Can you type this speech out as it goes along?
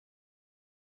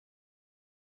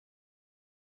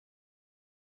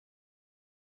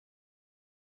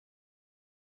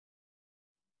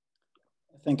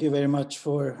Thank you very much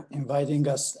for inviting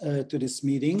us to this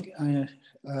meeting.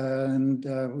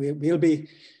 We will be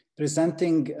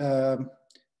presenting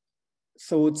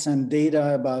thoughts and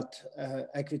data about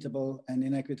equitable and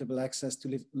inequitable access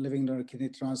to living donor kidney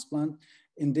transplant.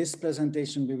 In this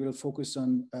presentation, we will focus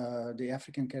on the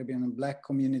African, Caribbean, and Black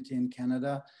community in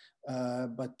Canada,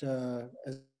 but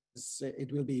as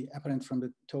it will be apparent from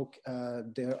the talk,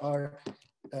 there are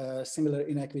similar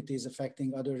inequities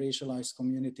affecting other racialized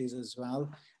communities as well.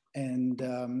 And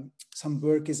some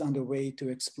work is underway to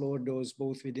explore those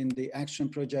both within the action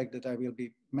project that I will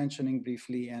be mentioning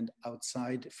briefly and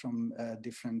outside from in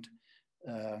different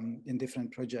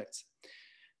projects.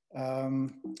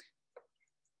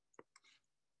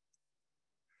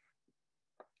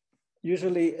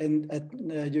 Usually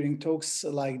during talks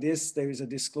like this, there is a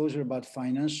disclosure about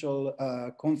financial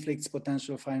conflicts,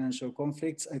 potential financial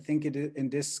conflicts. I think in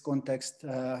this context,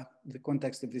 the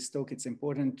context of this talk, it's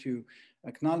important to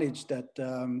acknowledge that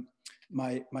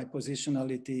my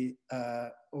positionality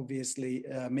obviously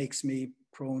makes me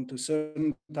prone to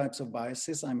certain types of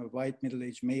biases. I'm a white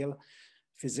middle-aged male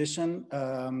physician,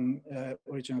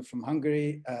 originally from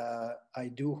Hungary. I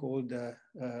do hold a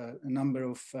number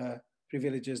of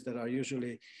privileges that are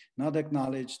usually not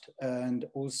acknowledged, and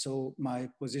also my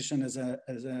position as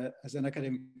an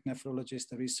academic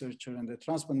nephrologist, a researcher, and a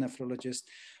transplant nephrologist,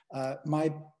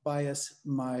 my bias,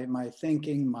 my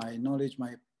thinking, my knowledge,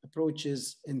 my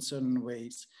approaches in certain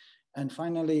ways. And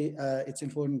finally, it's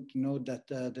important to note that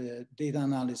the data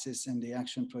analysis and the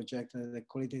action project, the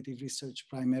qualitative research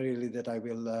primarily that I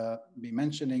will be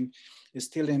mentioning, is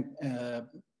still in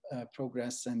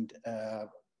progress, and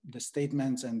the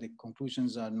statements and the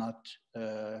conclusions are not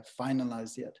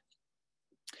finalized yet.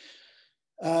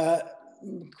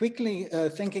 Quickly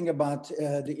thinking about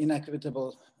the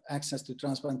inequitable access to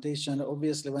transplantation,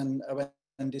 obviously when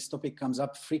this topic comes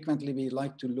up, frequently we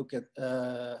like to look at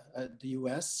the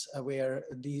US, where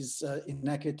these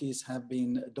inequities have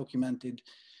been documented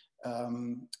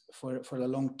for a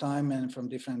long time and from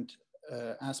different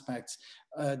aspects.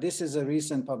 This is a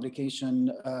recent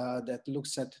publication that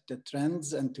looks at the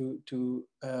trends and to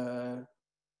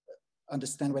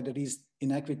understand whether these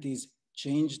inequities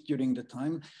changed during the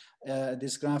time.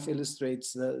 This graph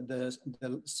illustrates the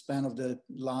span of the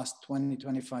last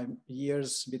 20-25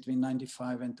 years between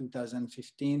 95 and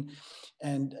 2015.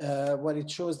 And what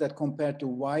it shows that compared to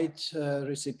white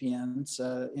recipients,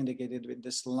 indicated with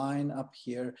this line up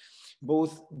here,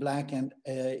 both Black and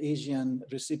Asian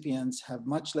recipients have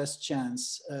much less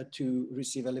chance to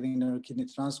receive a living donor kidney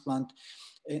transplant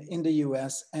in the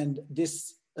US. And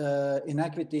this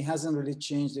inequity hasn't really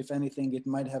changed. If anything, it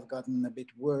might have gotten a bit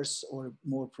worse or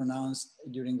more pronounced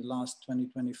during the last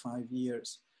 20-25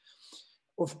 years.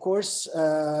 Of course,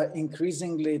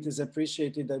 increasingly it is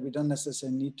appreciated that we don't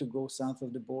necessarily need to go south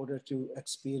of the border to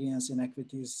experience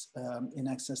inequities in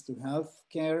access to health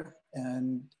care.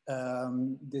 And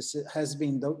this has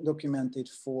been documented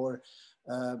for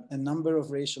a number of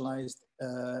racialized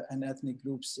and ethnic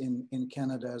groups in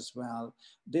Canada as well.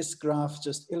 This graph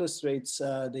just illustrates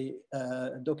the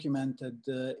documented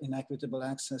inequitable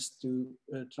access to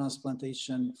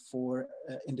transplantation for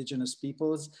Indigenous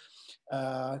peoples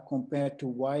compared to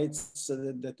whites.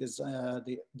 So that is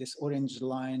this orange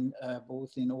line,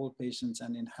 both in old patients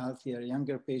and in healthier,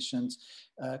 younger patients.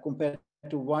 Compared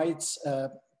to whites,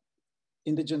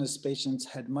 Indigenous patients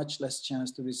had much less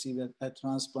chance to receive a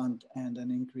transplant and an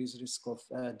increased risk of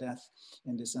death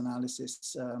in this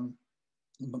analysis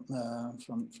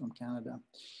from Canada.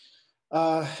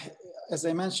 As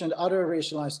I mentioned, other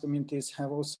racialized communities have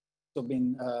also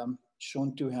been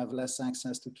shown to have less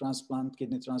access to transplant,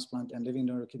 kidney transplant, and living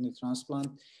donor kidney transplant.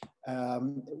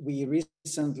 We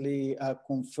recently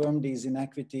confirmed these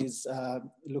inequities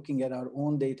looking at our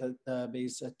own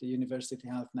database at the University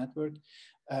Health Network.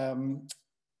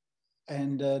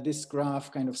 This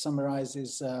graph kind of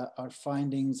summarizes our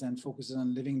findings and focuses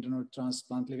on living donor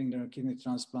transplant, living donor kidney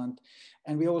transplant.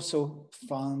 And we also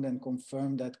found and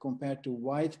confirmed that compared to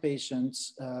white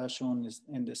patients shown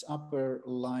in this upper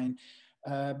line,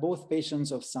 both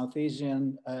patients of South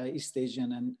Asian, East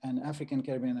Asian, and African,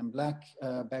 Caribbean, and Black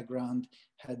background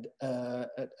had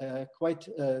quite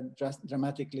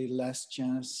dramatically less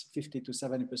chance, 50 to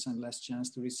 70% less chance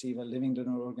to receive a living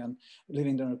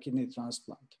donor kidney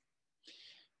transplant.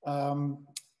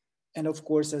 And of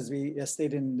course, as we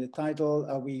stated in the title,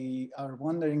 we are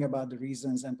wondering about the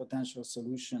reasons and potential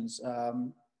solutions.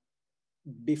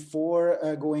 Before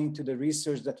going to the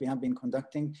research that we have been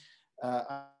conducting,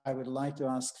 I would like to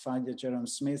ask Fadia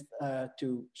Jérôme-Smith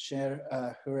to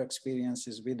share her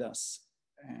experiences with us.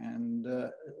 And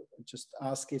just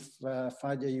ask if,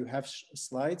 Fadia, you have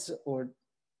slides, or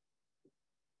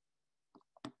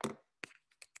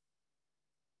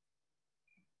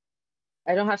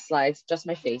I don't have slides, just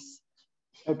my face.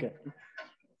 Okay.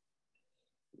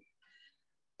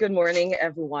 Good morning,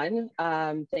 everyone.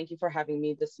 Thank you for having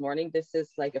me this morning. This is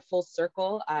like a full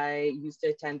circle. I used to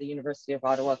attend the University of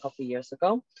Ottawa a couple of years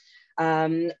ago.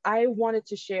 I wanted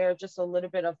to share just a little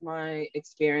bit of my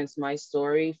experience, my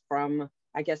story from,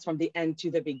 I guess, from the end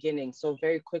to the beginning. So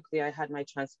very quickly, I had my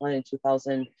transplant in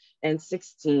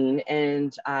 2016,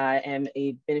 and I am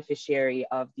a beneficiary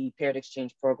of the paired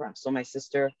exchange program. So my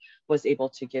sister was able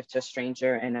to give to a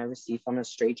stranger, and I received from a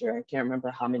stranger. I can't remember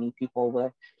how many people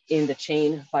were in the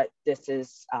chain, but this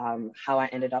is how I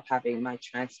ended up having my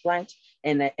transplant,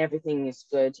 and that everything is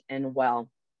good and well.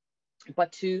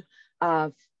 But to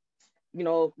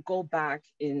go back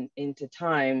into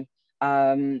time,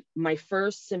 my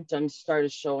first symptoms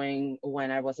started showing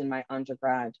when I was in my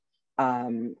undergrad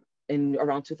in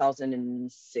around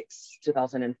 2006,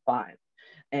 2005.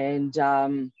 And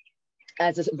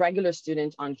as a regular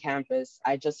student on campus,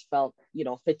 I just felt,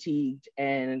 fatigued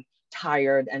and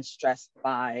tired and stressed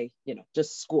by,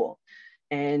 just school.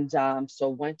 And so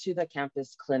went to the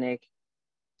campus clinic,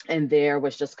 and there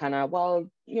was just kind of, well,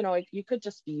 you could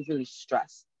just be really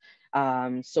stressed.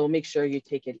 So make sure you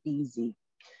take it easy.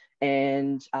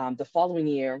 And the following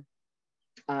year,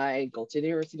 I go to the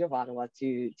University of Ottawa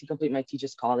to complete my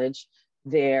teacher's college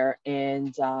there.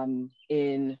 And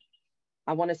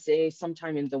I want to say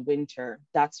sometime in the winter,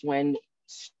 that's when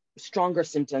stronger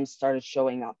symptoms started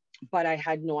showing up, but I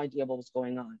had no idea what was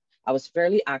going on. I was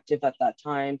fairly active at that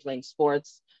time, playing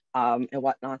sports and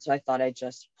whatnot. So I thought I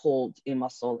just pulled a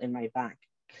muscle in my back.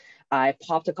 I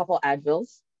popped a couple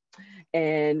Advils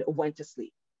and went to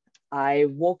sleep. I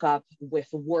woke up with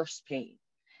worse pain,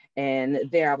 and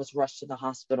there I was rushed to the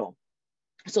hospital.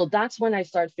 So that's when I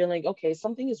started feeling, okay,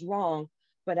 something is wrong,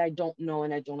 but I don't know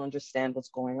and I don't understand what's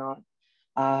going on.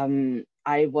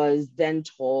 I was then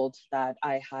told that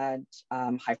I had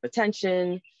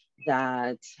hypertension,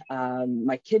 that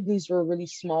my kidneys were really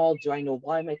small. Do I know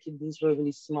why my kidneys were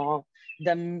really small?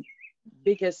 The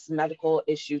biggest medical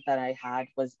issue that I had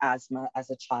was asthma as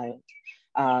a child.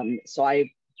 So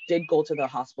I did go to the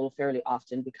hospital fairly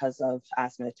often because of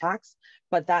asthma attacks,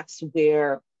 but that's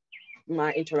where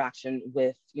my interaction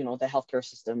with, the healthcare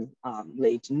system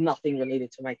laid. Nothing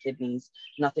related to my kidneys,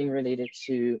 nothing related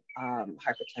to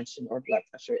hypertension or blood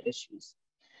pressure issues.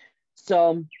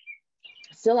 So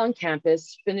still on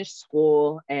campus, finished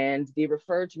school, and they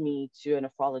referred me to a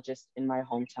nephrologist in my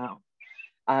hometown.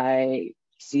 I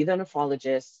see the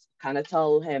nephrologist, kind of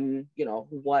tell him,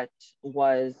 what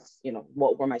were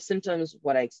my symptoms,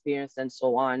 what I experienced, and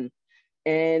so on.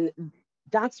 And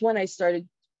that's when I started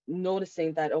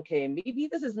noticing that, okay, maybe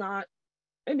it's not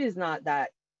that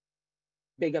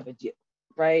big of a deal,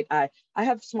 right? I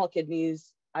have small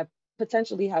kidneys. I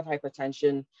potentially have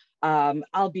hypertension.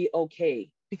 I'll be okay,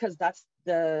 because that's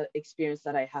the experience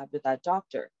that I had with that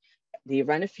doctor. They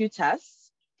ran a few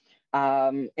tests,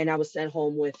 and I was sent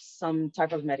home with some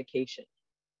type of medication.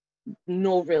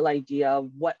 No real idea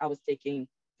what I was taking,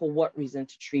 for what reason,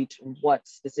 to treat what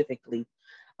specifically.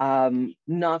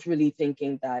 Not really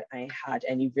thinking that I had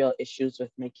any real issues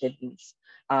with my kidneys.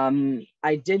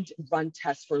 I did run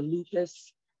tests for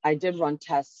lupus. I did run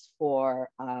tests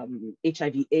for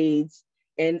HIV/AIDS,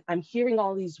 and I'm hearing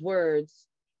all these words,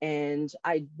 and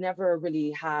I never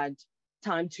really had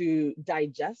time to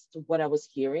digest what I was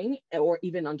hearing or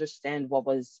even understand what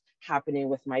was happening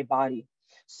with my body.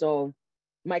 So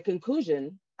my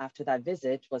conclusion after that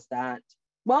visit was that,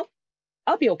 well,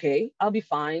 I'll be okay, I'll be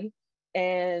fine.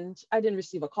 And I didn't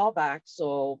receive a call back,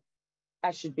 so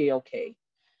I should be okay.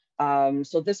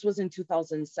 So this was in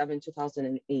 2007,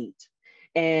 2008.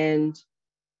 And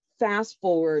fast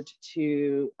forward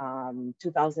to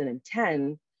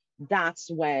 2010, that's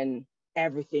when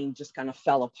everything just kind of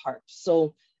fell apart.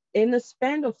 So in the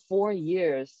span of 4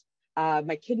 years,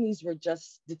 my kidneys were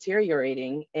just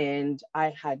deteriorating, and I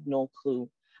had no clue.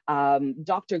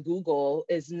 Dr. Google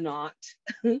is not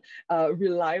a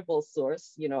reliable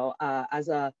source. As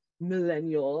a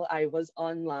millennial, I was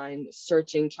online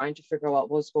searching, trying to figure out what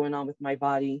was going on with my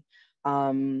body,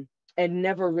 and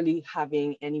never really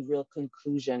having any real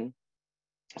conclusion.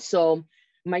 So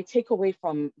my takeaway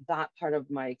from that part of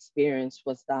my experience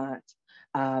was that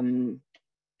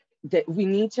that we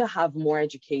need to have more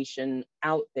education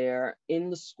out there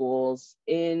in the schools,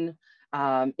 in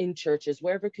churches,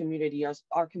 wherever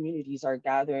our communities are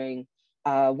gathering,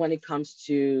 when it comes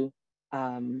to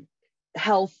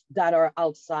health that are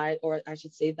outside, or I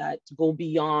should say that go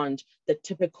beyond the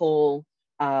typical,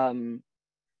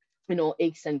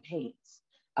 aches and pains.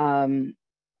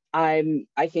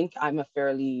 I think I'm a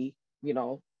fairly,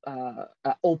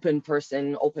 open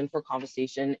person, open for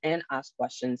conversation and ask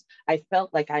questions. I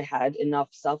felt like I had enough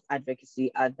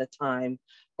self-advocacy at the time,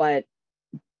 but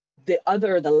the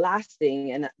last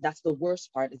thing, and that's the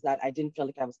worst part, is that I didn't feel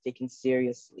like I was taken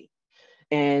seriously.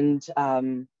 And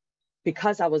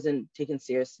because I wasn't taken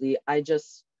seriously, I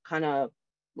just kind of,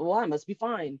 well, I must be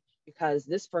fine because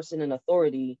this person in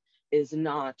authority is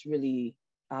not really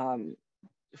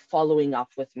following up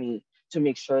with me to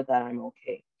make sure that I'm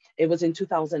okay. It was in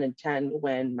 2010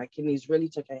 when my kidneys really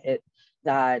took a hit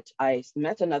that I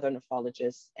met another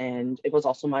nephrologist, and it was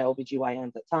also my OBGYN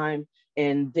at the time.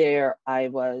 And there I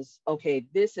was, okay,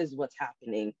 this is what's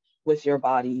happening with your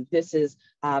body. This is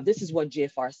what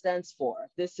GFR stands for.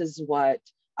 This is what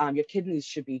your kidneys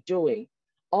should be doing.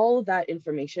 All of that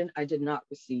information I did not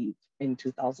receive in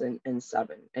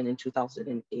 2007 and in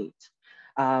 2008.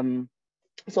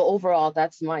 So overall,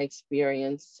 that's my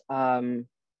experience,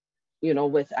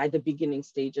 with at the beginning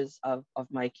stages of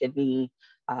my kidney,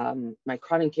 my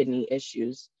chronic kidney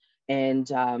issues.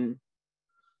 And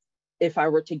if I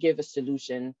were to give a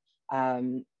solution,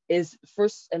 is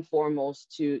first and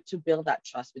foremost to build that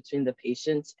trust between the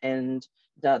patient and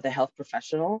the health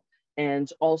professional,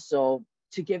 and also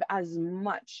to give as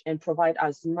much and provide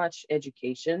as much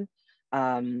education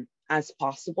as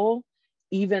possible,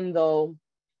 even though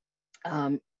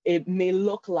it may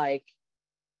look like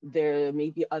there may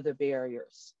be other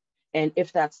barriers. And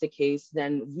if that's the case,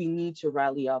 then we need to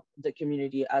rally up the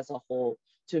community as a whole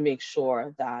to make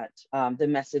sure that the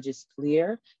message is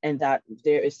clear and that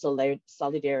there is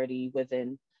solidarity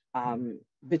within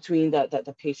between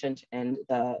the patient and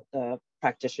the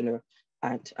practitioner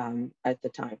at the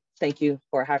time. Thank you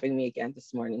for having me again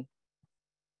this morning.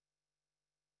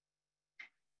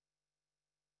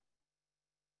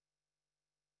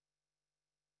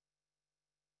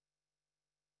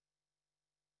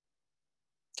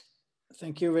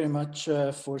 Thank you very much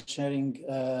for sharing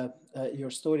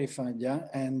your story, Fadia.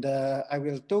 And I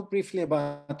will talk briefly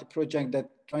about the project that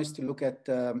tries to look at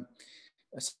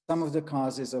some of the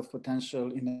causes of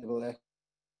potential inevitable access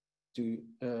to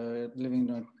living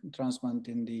donor transplant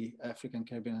in the African,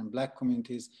 Caribbean, and Black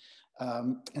communities,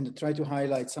 and try to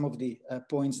highlight some of the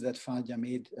points that Fadia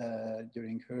made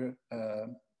during her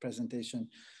presentation.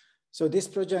 So this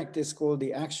project is called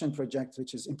the Action Project,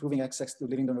 which is improving access to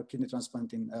living donor kidney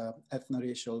transplant in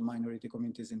ethno-racial minority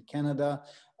communities in Canada.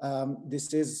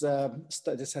 This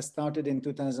has started in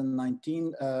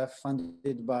 2019,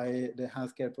 funded by the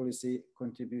Healthcare Policy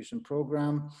Contribution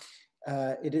Program.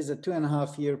 It is a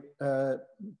 2.5-year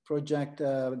project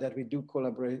that we do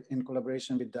in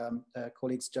collaboration with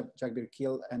colleagues Jagbir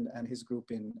Gill and his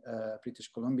group in British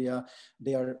Columbia.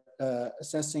 They are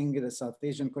assessing the South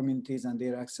Asian communities and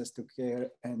their access to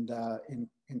care. And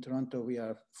in Toronto, we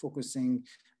are focusing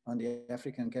on the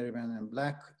African, Caribbean, and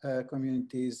Black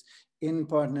communities in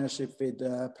partnership with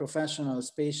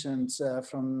professionals, patients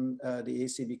from the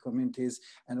ACB communities,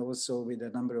 and also with a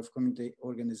number of community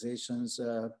organizations,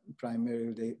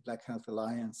 primarily the Black Health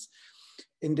Alliance.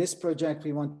 In this project,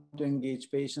 we want to engage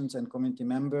patients and community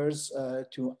members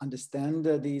to understand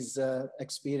these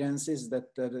experiences that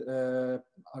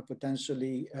are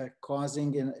potentially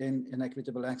causing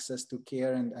inequitable access to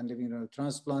care and living donor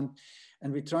transplant.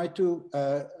 And we try to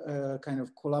kind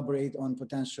of collaborate on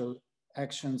potential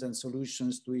actions and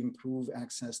solutions to improve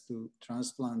access to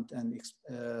transplant and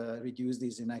reduce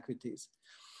these inequities.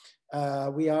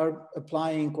 We are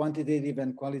applying quantitative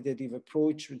and qualitative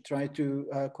approach. We try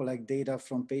to collect data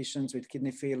from patients with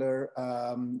kidney failure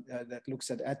that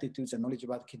looks at attitudes and knowledge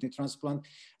about kidney transplant.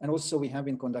 And also we have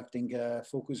been conducting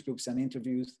focus groups and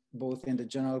interviews both in the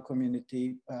general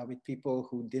community with people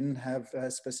who didn't have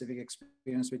specific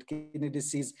experience with kidney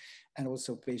disease, and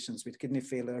also patients with kidney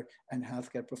failure and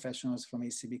healthcare professionals from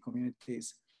ACB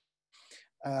communities.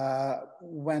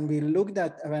 When we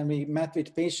met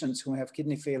with patients who have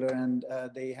kidney failure and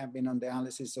they have been on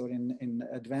dialysis or in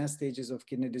advanced stages of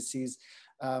kidney disease,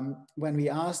 when we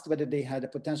asked whether they had a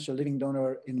potential living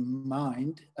donor in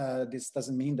mind, this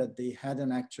doesn't mean that they had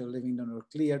an actual living donor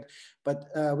cleared, but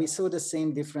we saw the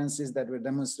same differences that were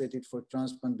demonstrated for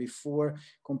transplant before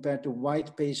compared to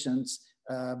white patients,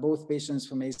 both patients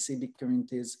from ACB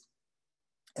communities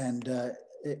and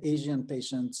Asian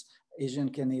patients, Asian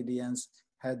Canadians,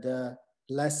 had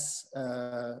less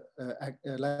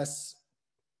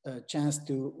chance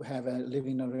to have a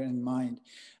living donor in mind.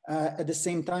 At the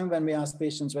same time, when we asked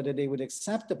patients whether they would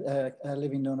accept a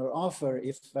living donor offer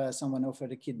if someone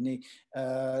offered a kidney,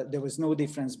 there was no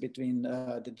difference between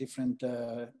the different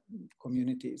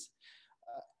communities.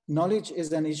 Knowledge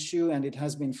is an issue, and it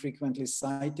has been frequently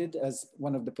cited as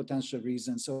one of the potential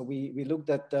reasons. So we looked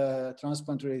at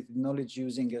transplant-related knowledge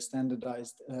using a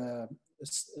standardized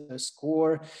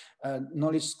score,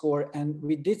 knowledge score, and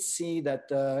we did see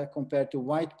that compared to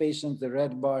white patients, the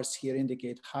red bars here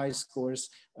indicate high scores,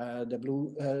 the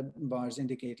blue bars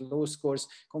indicate low scores.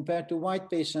 Compared to white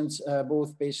patients,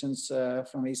 both patients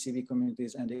from ACB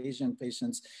communities and Asian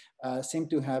patients seem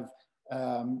to have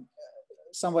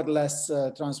somewhat less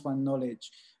transplant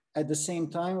knowledge. At the same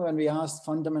time, when we asked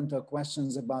fundamental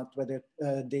questions about whether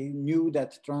they knew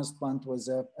that transplant was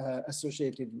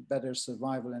associated with better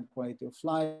survival and quality of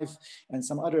life, and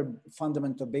some other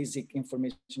fundamental basic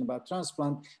information about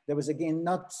transplant, there was again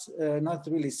not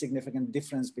really significant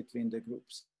difference between the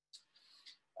groups.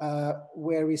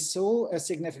 Where we saw a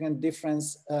significant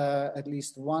difference, at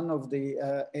least one of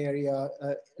the area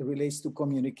relates to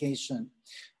communication.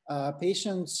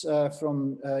 Patients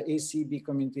from ACB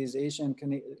communities, Asian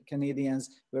Canadians,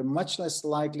 were much less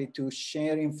likely to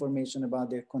share information about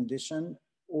their condition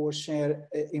or share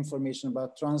information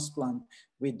about transplant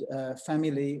with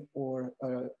family or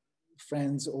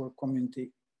friends or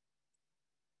community.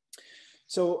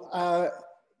 So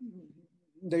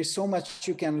there's so much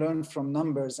you can learn from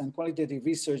numbers, and qualitative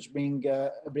research brings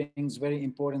very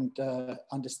important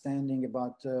understanding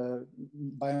about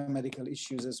biomedical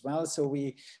issues as well. So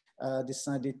we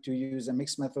decided to use a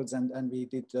mixed methods, and we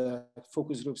did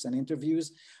focus groups and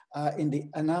interviews. In the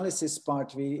analysis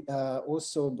part, we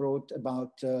also brought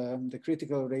about the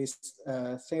critical race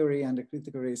theory and the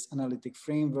critical race analytic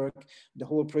framework. The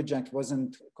whole project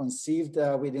wasn't conceived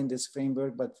within this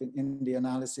framework, but in the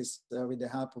analysis with the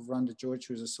help of Rhonda George,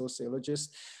 who's a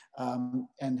sociologist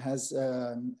and has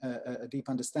a deep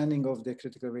understanding of the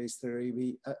critical race theory,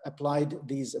 we applied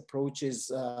these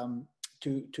approaches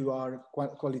to our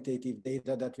qualitative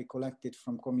data that we collected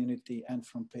from community and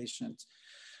from patients.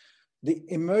 The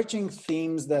emerging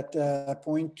themes that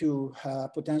point to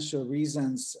potential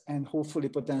reasons and hopefully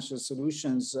potential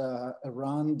solutions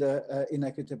around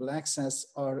inequitable access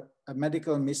are a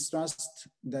medical mistrust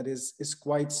that is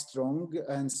quite strong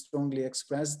and strongly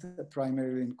expressed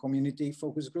primarily in community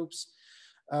focus groups.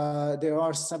 There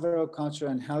are several cultural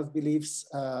and health beliefs.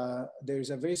 There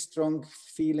is a very strong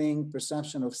feeling,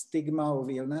 perception of stigma of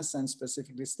illness, and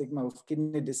specifically stigma of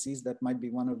kidney disease. That might be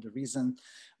one of the reasons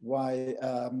why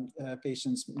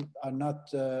patients are not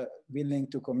willing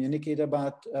to communicate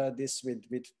about this with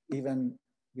even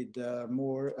with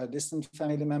more distant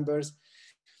family members.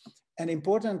 And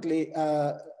importantly,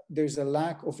 there's a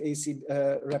lack of AC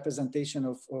representation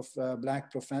of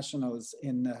Black professionals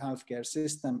in the healthcare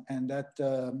system, and that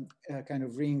kind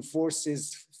of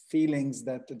reinforces feelings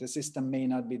that the system may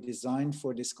not be designed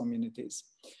for these communities.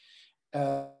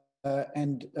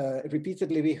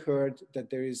 Repeatedly we heard that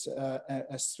there is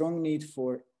a strong need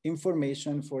for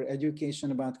information, for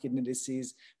education about kidney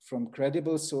disease from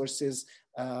credible sources,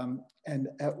 and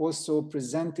also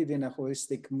presented in a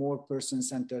holistic, more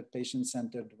person-centered,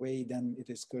 patient-centered way than it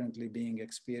is currently being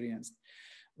experienced.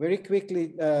 Very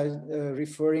quickly,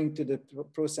 referring to the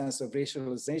process of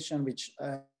racialization, which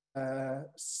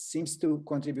seems to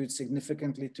contribute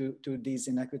significantly to these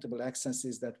inequitable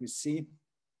accesses that we see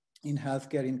in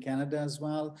healthcare in Canada as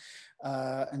well.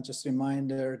 And just a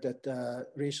reminder that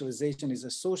racialization is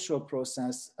a social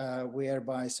process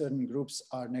whereby certain groups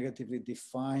are negatively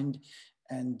defined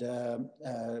and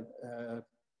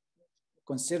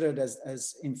considered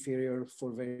as inferior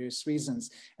for various reasons.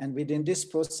 And within this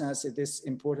process, it is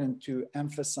important to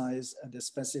emphasize the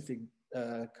specific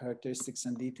characteristics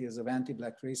and details of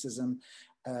anti-Black racism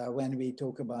when we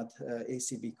talk about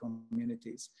ACB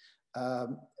communities.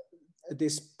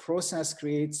 This process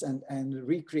creates and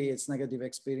recreates negative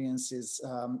experiences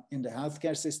in the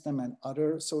healthcare system and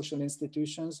other social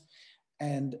institutions.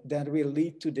 And that will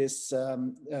lead to this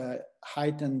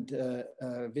heightened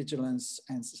vigilance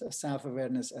and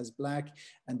self-awareness as Black,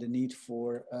 and the need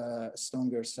for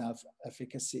stronger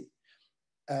self-efficacy.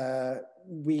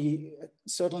 We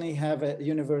certainly have a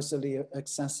universally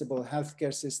accessible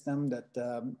healthcare system that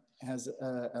has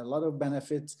a lot of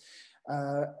benefits.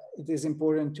 It is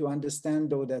important to understand,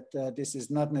 though, that this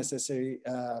is not necessarily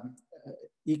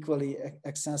equally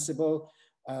accessible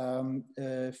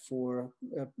for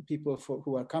people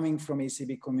who are coming from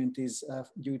ACB communities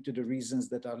due to the reasons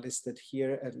that are listed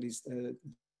here. At least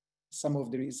some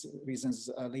of the reasons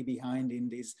lay behind in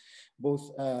these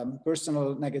both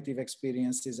personal negative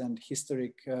experiences and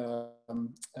historic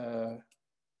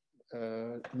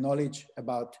knowledge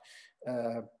about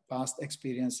past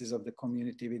experiences of the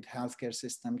community with healthcare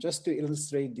system. Just to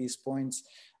illustrate these points,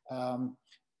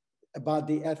 about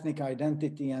the ethnic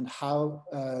identity and how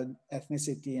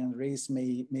ethnicity and race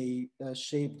may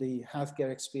shape the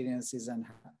healthcare experiences and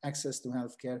access to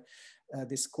healthcare.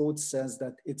 This quote says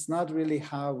that it's not really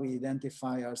how we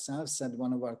identify ourselves, said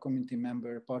one of our community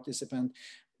member participants,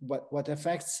 but what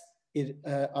affects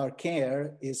our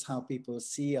care is how people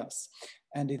see us.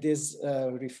 And it is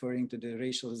referring to the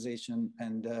racialization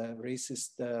and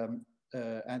racist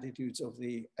attitudes of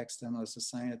the external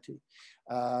society.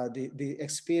 The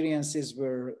experiences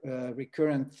were a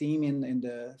recurrent theme in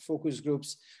the focus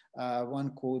groups.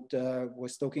 One quote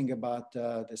was talking about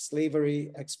the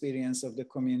slavery experience of the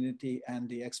community and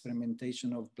the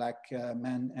experimentation of Black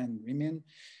men and women.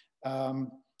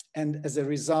 And as a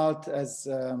result, as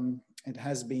it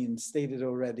has been stated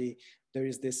already, there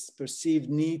is this perceived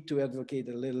need to advocate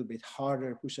a little bit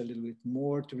harder, push a little bit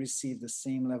more to receive the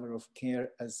same level of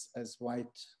care as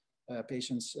white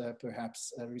patients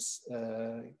perhaps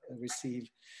receive.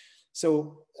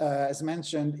 So as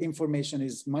mentioned, information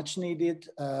is much needed,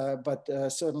 but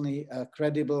certainly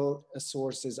credible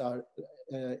sources are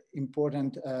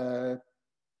important.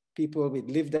 People with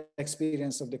lived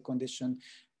experience of the condition,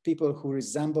 people who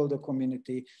resemble the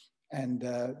community, and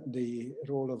the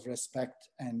role of respect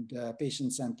and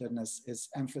patient-centeredness is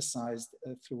emphasized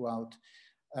throughout.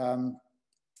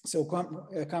 So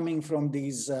coming from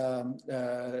these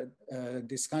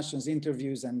discussions,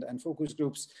 interviews, and focus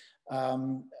groups,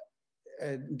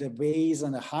 the ways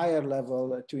on a higher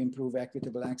level to improve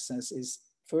equitable access is,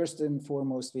 first and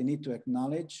foremost, we need to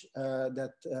acknowledge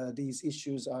that these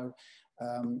issues are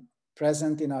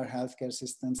present in our healthcare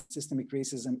system. Systemic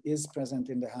racism is present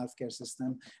in the healthcare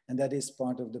system, and that is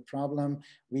part of the problem.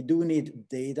 We do need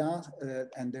data,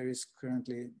 and there is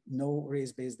currently no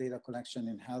race-based data collection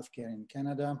in healthcare in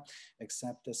Canada,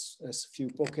 except as few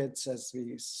pockets, as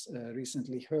we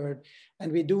recently heard.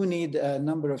 And we do need a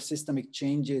number of systemic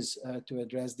changes to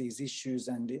address these issues,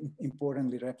 and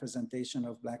importantly, representation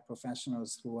of Black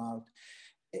professionals throughout.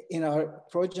 In our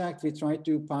project, we try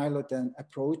to pilot an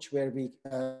approach where we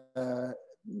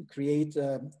create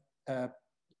a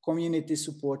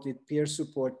community-supported,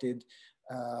 peer-supported,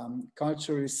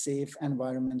 culturally safe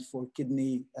environment for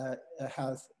kidney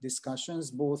health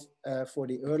discussions, both for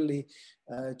the early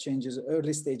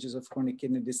stages of chronic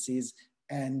kidney disease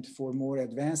and for more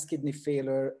advanced kidney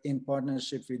failure, in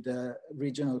partnership with the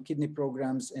regional kidney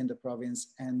programs in the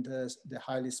province and the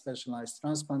highly specialized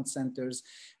transplant centers.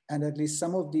 And at least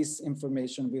some of this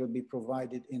information will be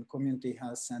provided in community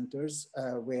health centers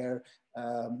where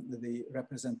the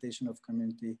representation of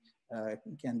community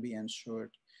can be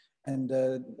ensured. And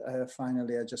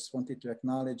finally, I just wanted to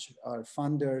acknowledge our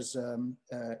funders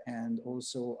and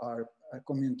also our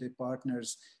community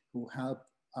partners who help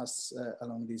us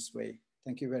along this way.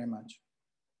 Thank you very much.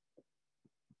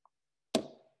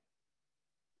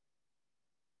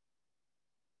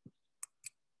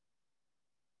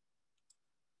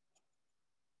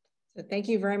 So thank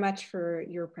you very much for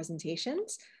your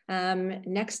presentations.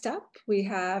 Next up, we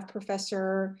have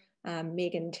Professor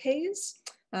Maeghan Toews,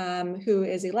 who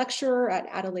is a lecturer at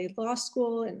Adelaide Law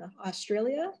School in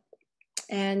Australia.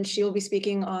 And she will be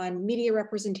speaking on media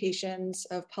representations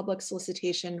of public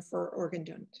solicitation for organ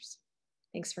donors.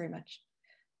 Thanks very much.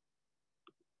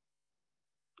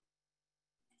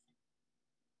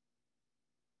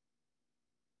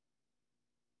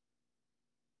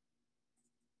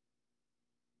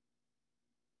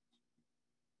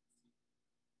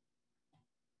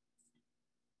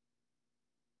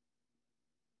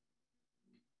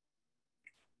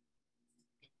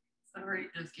 Sorry,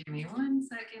 just give me 1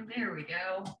 second. There we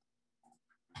go.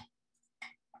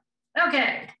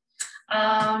 Okay.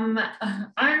 I'm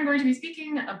going to be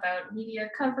speaking about media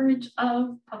coverage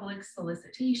of public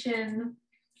solicitation.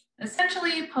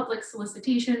 Essentially, public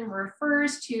solicitation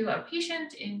refers to a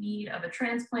patient in need of a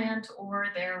transplant or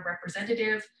their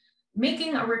representative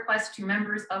making a request to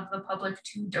members of the public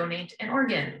to donate an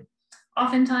organ.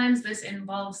 Oftentimes, this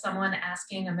involves someone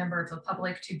asking a member of the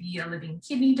public to be a living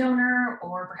kidney donor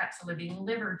or perhaps a living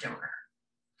liver donor.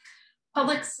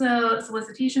 Public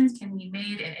solicitations can be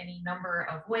made in any number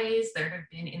of ways. There have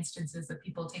been instances of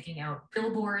people taking out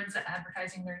billboards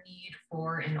advertising their need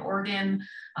for an organ,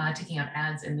 taking out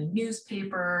ads in the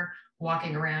newspaper,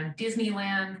 walking around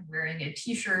Disneyland, wearing a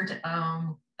t-shirt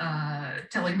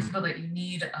telling people that you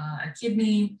need a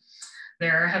kidney.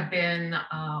 There have been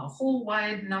a whole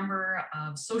wide number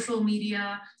of social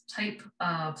media type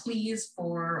pleas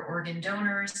for organ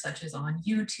donors, such as on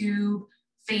YouTube,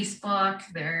 Facebook.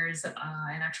 There's an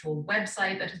actual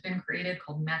website that has been created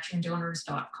called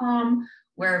matchingdonors.com,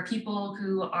 where people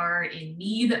who are in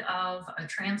need of a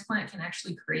transplant can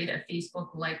actually create a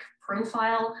Facebook-like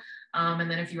profile. And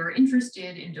then if you are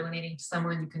interested in donating to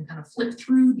someone, you can kind of flip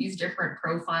through these different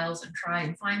profiles and try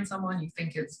and find someone you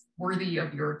think is worthy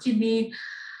of your kidney.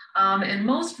 And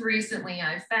most recently,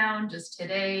 I found just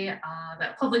today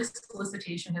that public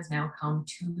solicitation has now come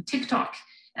to TikTok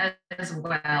as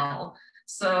well.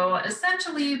 So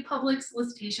essentially, public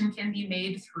solicitation can be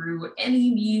made through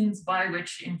any means by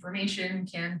which information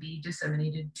can be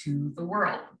disseminated to the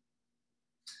world.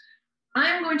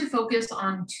 I'm going to focus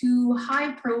on two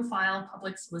high-profile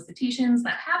public solicitations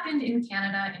that happened in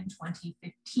Canada in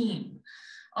 2015.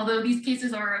 Although these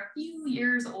cases are a few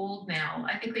years old now,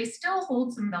 I think they still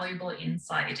hold some valuable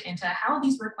insight into how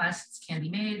these requests can be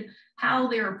made, how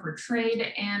they are portrayed,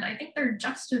 and I think their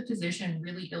juxtaposition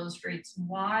really illustrates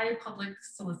why public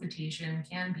solicitation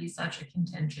can be such a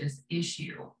contentious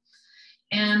issue.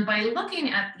 And by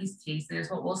looking at these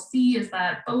cases, what we'll see is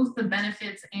that both the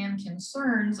benefits and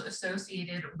concerns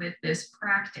associated with this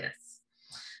practice.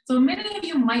 So many of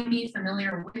you might be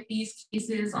familiar with these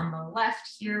cases. On the left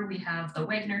here, we have the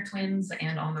Wagner twins,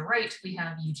 and on the right, we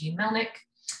have Eugene Melnyk.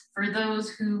 For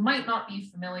those who might not be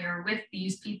familiar with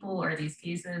these people or these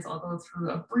cases, I'll go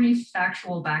through a brief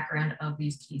factual background of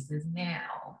these cases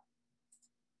now.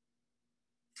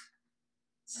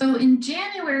 So in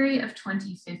January of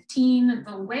 2015,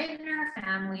 the Wagner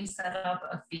family set up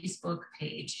a Facebook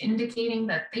page indicating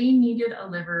that they needed a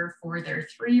liver for their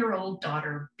 3-year-old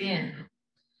daughter, Bin.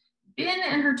 Bin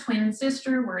and her twin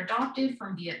sister were adopted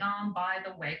from Vietnam by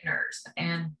the Wagners,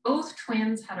 and both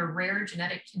twins had a rare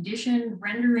genetic condition,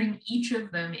 rendering each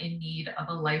of them in need of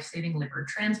a life-saving liver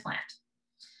transplant.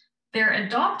 Their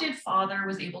adopted father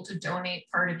was able to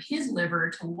donate part of his liver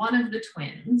to one of the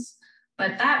twins,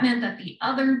 but that meant that the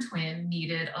other twin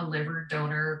needed a liver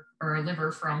donor or a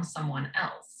liver from someone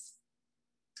else.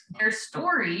 Their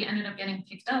story ended up getting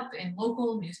picked up in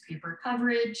local newspaper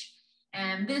coverage,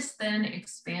 and this then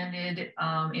expanded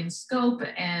in scope,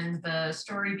 and the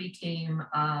story became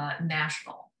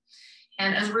national.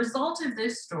 And as a result of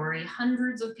this story,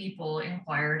 hundreds of people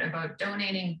inquired about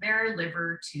donating their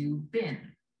liver to Bin.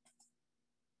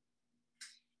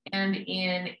 And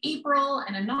in April,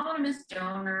 an anonymous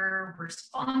donor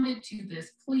responded to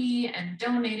this plea and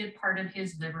donated part of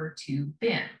his liver to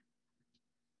Bin.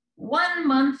 1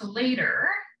 month later,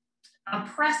 a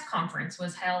press conference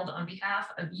was held on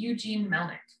behalf of Eugene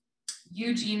Melnyk.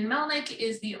 Eugene Melnyk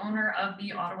is the owner of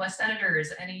the Ottawa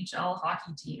Senators NHL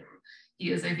hockey team.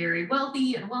 He is a very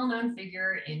wealthy and well-known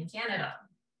figure in Canada.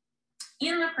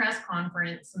 In the press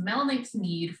conference, Melnyk's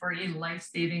need for a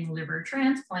life-saving liver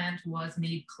transplant was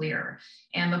made clear,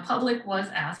 and the public was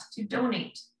asked to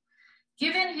donate.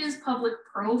 Given his public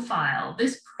profile,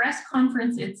 this press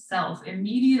conference itself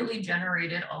immediately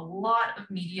generated a lot of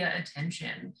media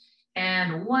attention.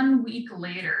 And 1 week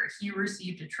later, he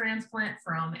received a transplant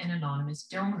from an anonymous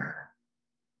donor.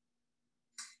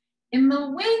 In the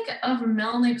wake of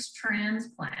Melnyk's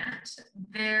transplant,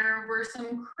 there were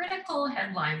some critical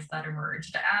headlines that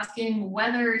emerged asking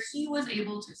whether he was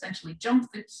able to essentially jump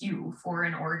the queue for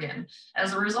an organ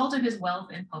as a result of his wealth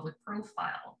and public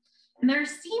profile. And there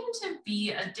seemed to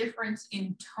be a difference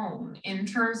in tone in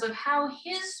terms of how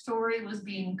his story was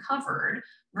being covered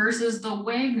versus the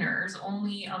Wagners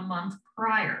only a month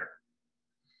prior.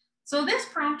 So this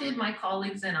prompted my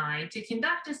colleagues and I to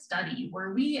conduct a study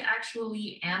where we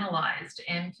actually analyzed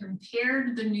and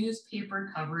compared the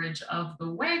newspaper coverage of the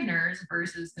Wagners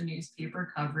versus the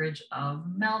newspaper coverage of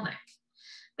Melnyk.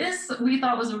 This we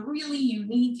thought was a really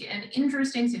unique and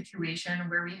interesting situation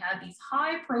where we had these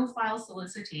high-profile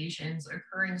solicitations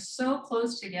occurring so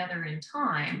close together in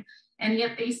time, and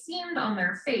yet they seemed on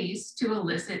their face to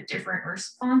elicit different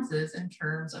responses in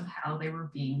terms of how they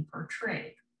were being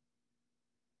portrayed.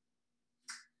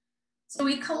 So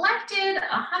we collected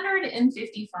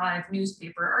 155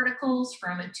 newspaper articles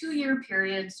from a 2-year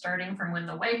period starting from when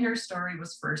the Wagner story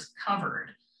was first covered.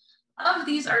 Of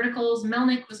these articles,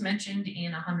 Melnyk was mentioned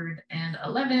in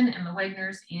 111 and the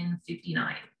Wagners in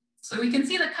 59. So we can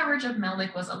see the coverage of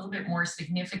Melnyk was a little bit more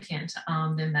significant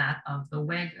than that of the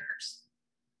Wagners.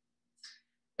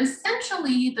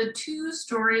 Essentially, the two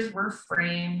stories were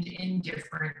framed in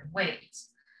different ways.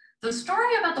 The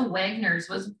story about the Wagners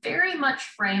was very much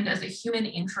framed as a human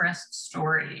interest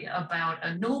story about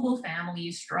a noble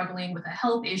family struggling with a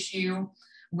health issue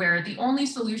where the only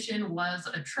solution was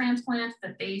a transplant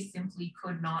that they simply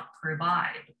could not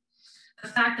provide. The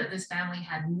fact that this family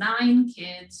had 9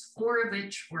 kids, 4 of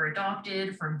which were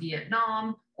adopted from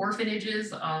Vietnam,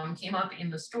 orphanages came up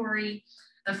in the story.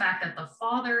 The fact that the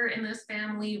father in this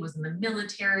family was in the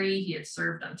military, he had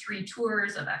served on 3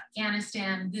 tours of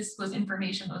Afghanistan. This was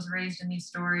information that was raised in these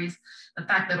stories. The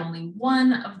fact that only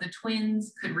one of the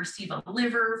twins could receive a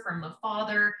liver from the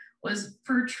father was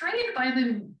portrayed by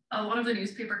a lot of the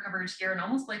newspaper coverage here in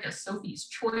almost like a Sophie's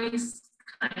Choice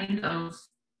kind of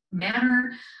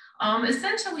manner.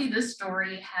 Essentially, this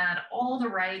story had all the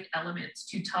right elements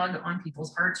to tug on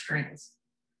people's heartstrings.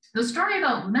 The story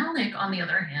about Melnyk, on the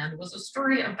other hand, was a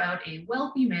story about a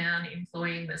wealthy man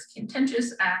employing this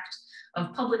contentious act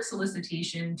of public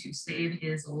solicitation to save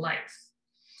his life.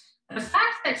 The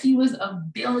fact that he was a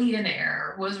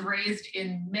billionaire was raised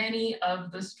in many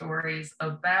of the stories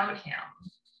about him.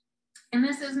 And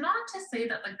this is not to say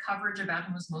that the coverage about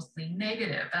him was mostly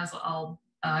negative, as I'll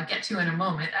get to in a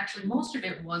moment. Actually, most of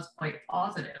it was quite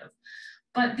positive.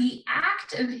 But the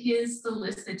act of his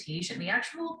solicitation, the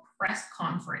actual press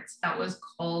conference that was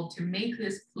called to make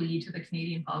this plea to the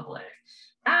Canadian public,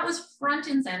 that was front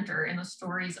and center in the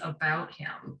stories about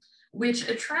him, which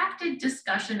attracted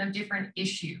discussion of different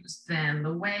issues than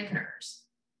the Wagners.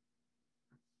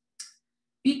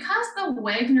 Because the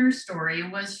Wagner story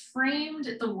was framed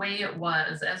the way it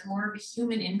was as more of a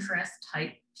human interest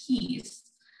type piece,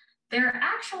 their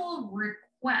actual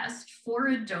request for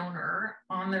a donor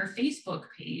on their Facebook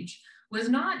page was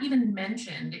not even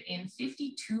mentioned in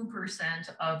 52%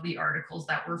 of the articles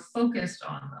that were focused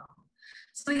on them.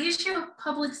 So the issue of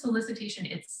public solicitation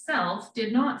itself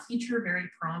did not feature very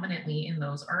prominently in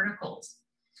those articles.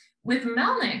 With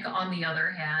Melnyk, on the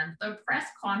other hand, the press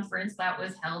conference that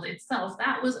was held itself,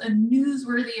 that was a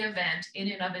newsworthy event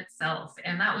in and of itself,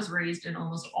 and that was raised in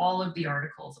almost all of the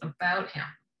articles about him.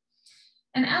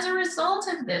 And as a result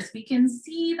of this, we can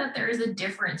see that there is a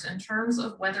difference in terms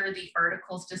of whether the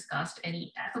articles discussed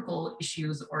any ethical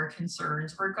issues or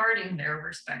concerns regarding their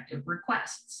respective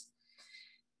requests.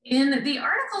 In the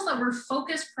articles that were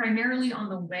focused primarily on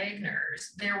the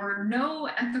Wagners, there were no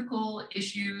ethical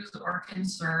issues or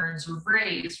concerns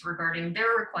raised regarding their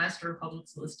request for public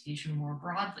solicitation more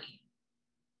broadly.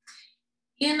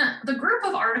 In the group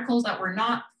of articles that were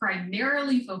not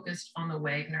primarily focused on the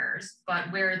Wagners,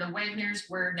 but where the Wagners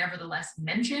were nevertheless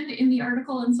mentioned in the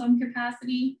article in some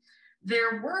capacity,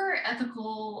 there were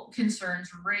ethical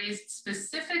concerns raised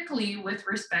specifically with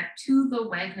respect to the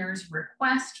Wagners'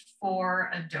 request for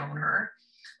a donor,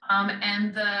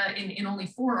 in only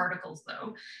 4 articles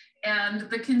though. And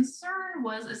the concern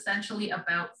was essentially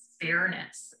about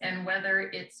fairness and whether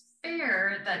it's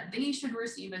fair that they should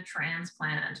receive a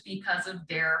transplant because of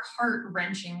their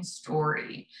heart-wrenching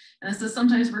story. And this is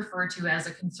sometimes referred to as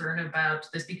a concern about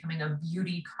this becoming a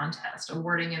beauty contest,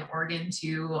 awarding an organ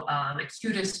to the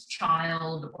cutest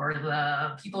child or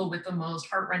the people with the most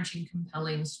heart-wrenching,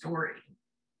 compelling story.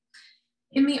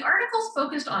 In the articles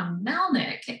focused on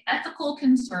Melnyk, ethical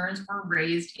concerns were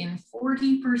raised in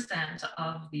 40%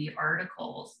 of the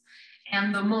articles.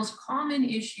 And the most common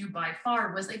issue by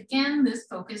far was, again, this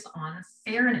focus on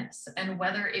fairness and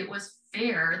whether it was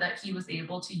fair that he was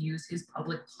able to use his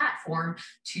public platform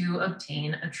to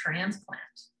obtain a transplant.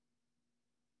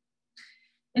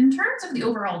 In terms of the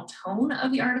overall tone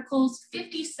of the articles,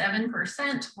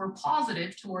 57% were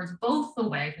positive towards both the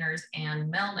Wagners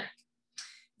and Melnyk.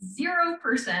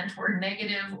 0% were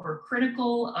negative or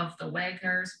critical of the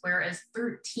Wagners, whereas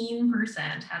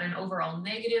 13% had an overall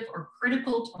negative or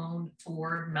critical tone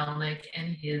toward Melnyk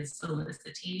and his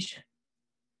solicitation.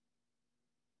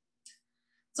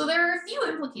 So there are a few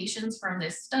implications from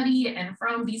this study and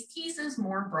from these cases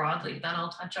more broadly that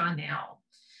I'll touch on now.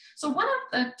 So one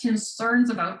of the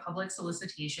concerns about public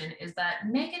solicitation is that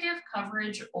negative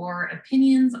coverage or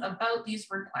opinions about these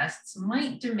requests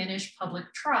might diminish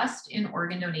public trust in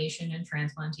organ donation and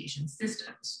transplantation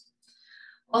systems.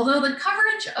 Although the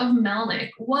coverage of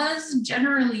Melnyk was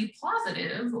generally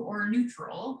positive or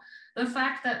neutral, the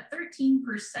fact that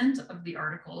 13% of the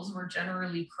articles were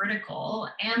generally critical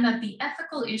and that the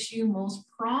ethical issue most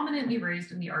prominently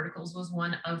raised in the articles was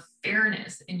one of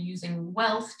fairness in using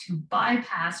wealth to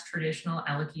bypass traditional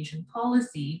allocation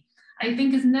policy, I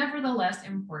think is nevertheless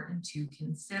important to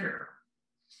consider.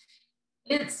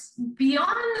 It's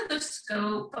beyond the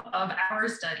scope of our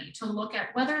study to look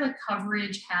at whether the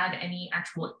coverage had any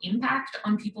actual impact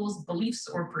on people's beliefs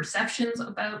or perceptions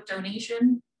about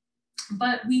donation.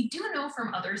 But we do know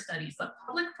from other studies that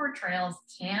public portrayals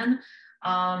can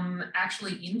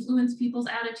actually influence people's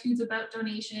attitudes about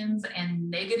donations, and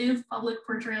negative public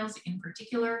portrayals in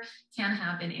particular can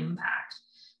have an impact.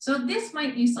 So this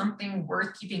might be something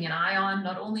worth keeping an eye on,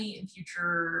 not only in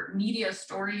future media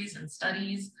stories and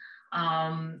studies,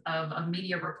 of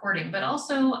media reporting, but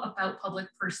also about public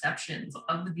perceptions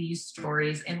of these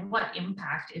stories and what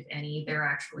impact, if any, they're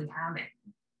actually having.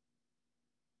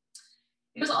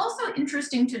 It was also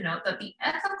interesting to note that the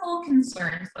ethical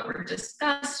concerns that were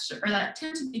discussed, or that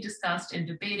tend to be discussed and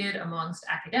debated amongst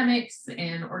academics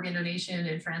in organ donation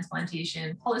and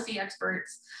transplantation policy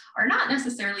experts, are not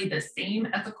necessarily the same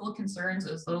ethical concerns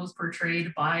as those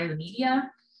portrayed by the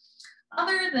media.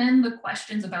 Other than the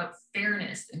questions about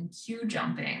fairness and queue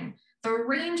jumping, the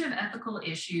range of ethical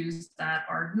issues that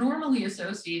are normally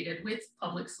associated with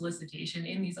public solicitation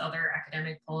in these other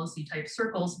academic policy type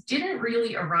circles didn't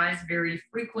really arise very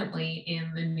frequently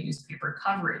in the newspaper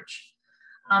coverage.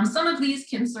 Some of these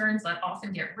concerns that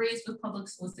often get raised with public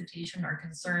solicitation are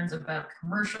concerns about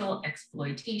commercial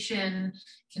exploitation,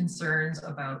 concerns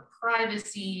about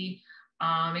privacy,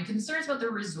 and concerns about the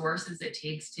resources it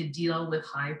takes to deal with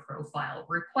high-profile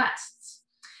requests.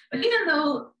 But even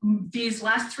though these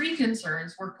last three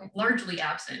concerns were largely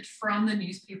absent from the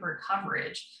newspaper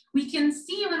coverage, we can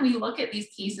see when we look at these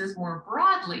cases more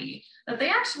broadly that they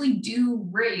actually do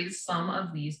raise some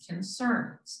of these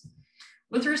concerns.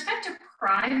 With respect to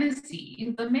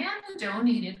privacy, the man who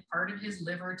donated part of his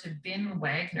liver to Ben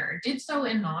Wagner did so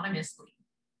anonymously,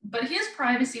 but his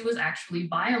privacy was actually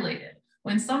violated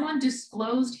when someone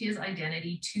disclosed his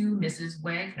identity to Mrs.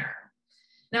 Wagner.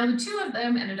 Now, the two of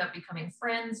them ended up becoming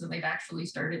friends, and they've actually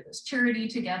started this charity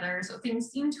together, so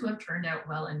things seem to have turned out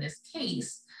well in this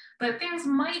case, but things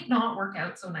might not work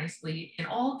out so nicely in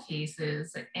all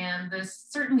cases, and this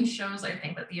certainly shows, I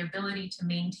think, that the ability to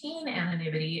maintain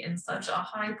anonymity in such a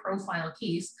high-profile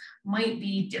case might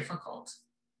be difficult.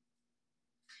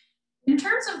 In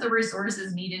terms of the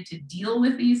resources needed to deal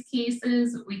with these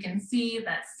cases, we can see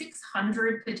that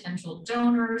 600 potential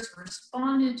donors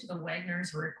responded to the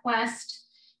Wagner's request.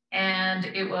 And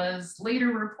it was later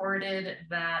reported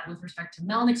that with respect to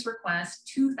Melnick's request,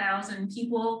 2,000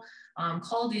 people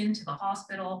called into the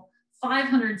hospital,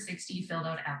 560 filled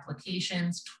out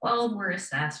applications, 12 were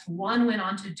assessed, 1 went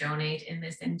on to donate, and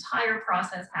this entire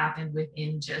process happened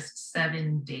within just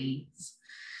 7 days.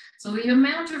 So the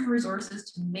amount of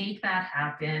resources to make that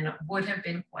happen would have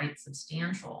been quite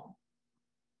substantial.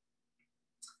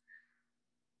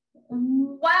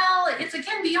 While it's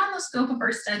again beyond the scope of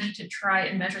our study to try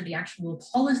and measure the actual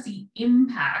policy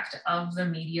impact of the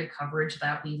media coverage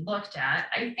that we looked at,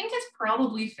 I think it's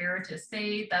probably fair to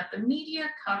say that the media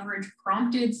coverage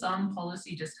prompted some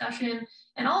policy discussion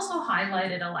and also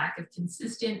highlighted a lack of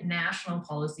consistent national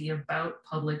policy about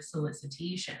public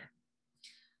solicitation.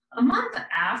 A month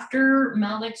after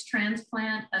Melnick's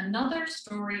transplant, another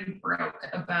story broke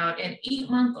about an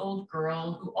 8-month-old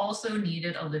girl who also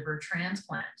needed a liver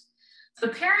transplant. The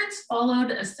parents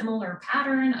followed a similar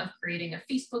pattern of creating a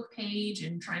Facebook page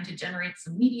and trying to generate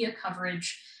some media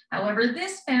coverage. However,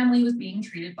 this family was being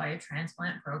treated by a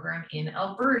transplant program in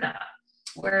Alberta,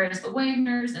 whereas the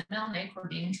Wagners and Melnick were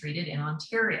being treated in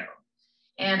Ontario.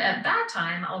 And at that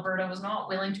time, Alberta was not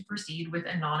willing to proceed with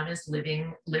anonymous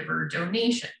living liver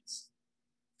donations.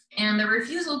 And the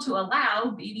refusal to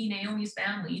allow baby Naomi's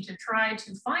family to try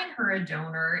to find her a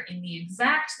donor in the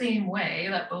exact same way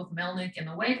that both Melnick and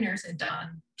the Wagners had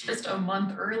done just a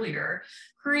month earlier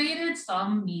created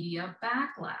some media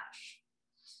backlash.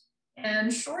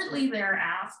 And shortly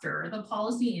thereafter, the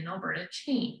policy in Alberta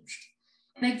changed.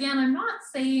 And again, I'm not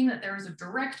saying that there was a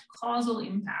direct causal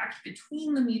impact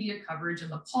between the media coverage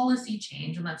and the policy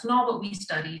change, and that's not what we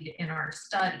studied in our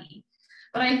study.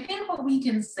 But I think what we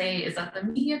can say is that the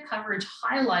media coverage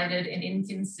highlighted an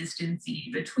inconsistency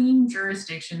between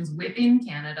jurisdictions within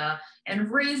Canada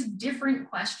and raised different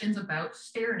questions about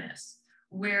fairness,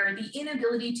 where the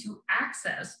inability to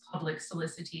access public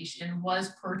solicitation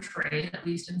was portrayed, at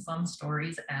least in some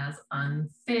stories, as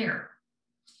unfair.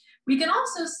 We can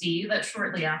also see that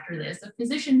shortly after this, a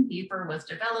position paper was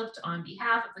developed on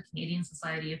behalf of the Canadian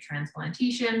Society of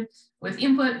Transplantation with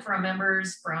input from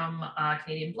members from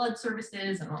Canadian Blood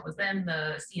Services and what was then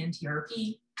the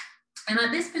CNTRP. And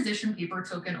that this position paper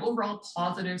took an overall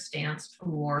positive stance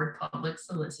toward public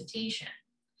solicitation.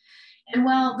 And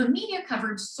while the media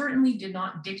coverage certainly did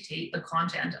not dictate the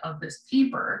content of this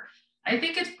paper, I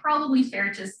think it's probably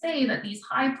fair to say that these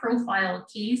high-profile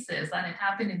cases that had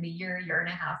happened in the year and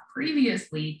a half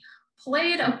previously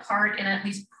played a part in at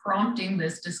least prompting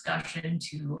this discussion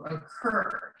to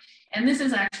occur. And this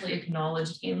is actually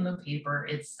acknowledged in the paper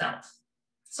itself.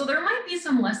 So there might be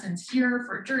some lessons here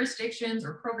for jurisdictions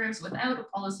or programs without a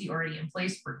policy already in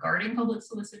place regarding public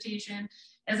solicitation,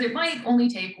 as it might only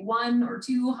take 1 or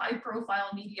 2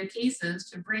 high-profile media cases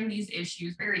to bring these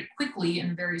issues very quickly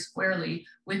and very squarely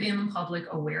within public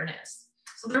awareness.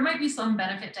 So there might be some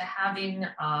benefit to having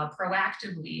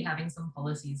proactively having some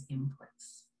policies in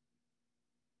place.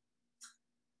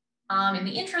 In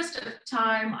the interest of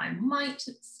time, I might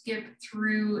skip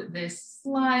through this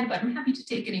slide, but I'm happy to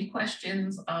take any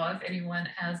questions if anyone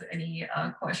has any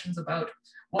questions about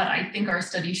what I think our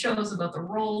study shows about the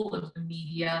role of the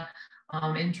media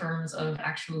in terms of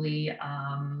actually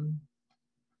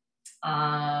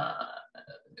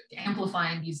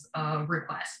amplifying these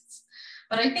requests.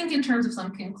 But I think in terms of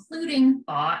some concluding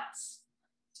thoughts,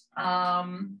 I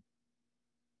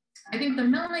think the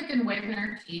Melnick and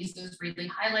Wagner cases really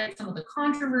highlight some of the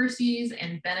controversies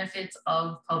and benefits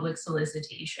of public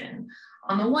solicitation.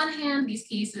 On the one hand, these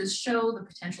cases show the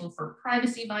potential for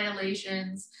privacy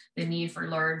violations, the need for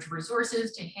large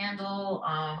resources to handle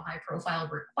high-profile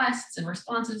requests and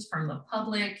responses from the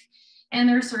public, and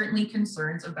there are certainly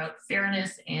concerns about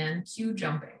fairness and queue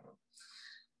jumping.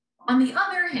 On the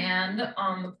other hand,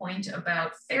 on the point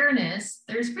about fairness,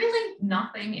 there's really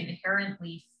nothing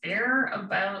inherently fair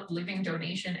about living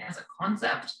donation as a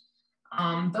concept.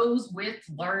 Those with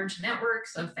large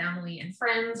networks of family and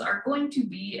friends are going to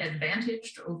be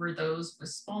advantaged over those with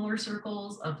smaller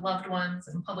circles of loved ones,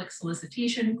 and public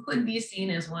solicitation could be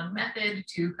seen as one method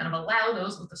to kind of allow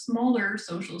those with a smaller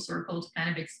social circle to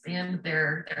kind of expand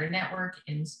their network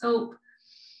in scope.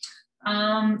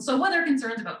 So whether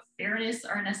concerns about fairness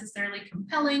are necessarily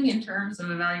compelling in terms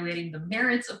of evaluating the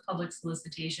merits of public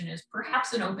solicitation is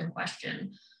perhaps an open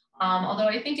question. Although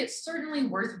I think it's certainly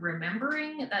worth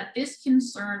remembering that this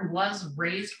concern was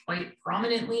raised quite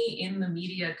prominently in the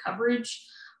media coverage.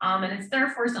 And it's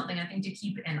therefore something I think to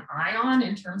keep an eye on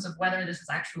in terms of whether this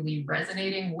is actually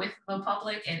resonating with the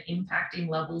public and impacting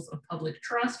levels of public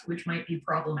trust, which might be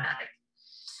problematic.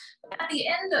 At the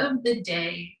end of the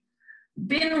day,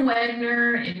 Ben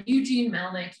Wagner and Eugene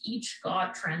Melnick each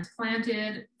got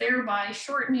transplanted, thereby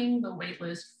shortening the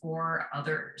waitlist for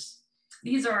others.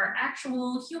 These are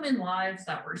actual human lives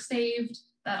that were saved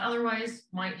that otherwise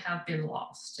might have been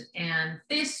lost. And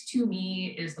this, to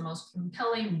me, is the most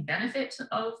compelling benefit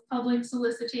of public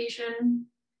solicitation.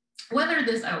 Whether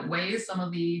this outweighs some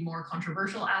of the more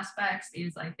controversial aspects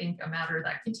is, I think, a matter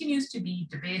that continues to be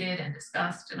debated and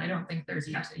discussed, and I don't think there's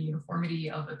yet a uniformity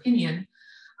of opinion.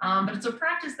 But it's a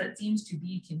practice that seems to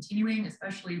be continuing,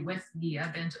 especially with the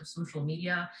advent of social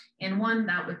media, and one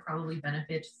that would probably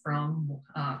benefit from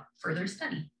further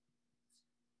study.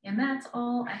 And that's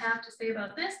all I have to say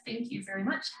about this. Thank you very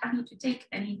much. Happy to take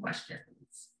any questions.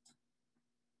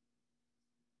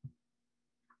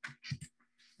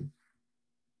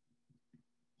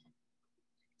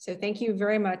 So thank you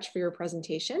very much for your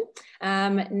presentation.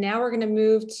 Now we're going to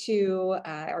move to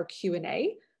our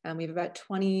Q&A. We have about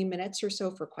 20 minutes or so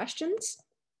for questions.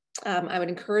 I would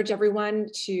encourage everyone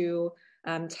to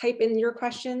type in your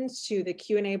questions to the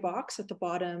Q&A box at the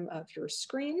bottom of your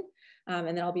screen, and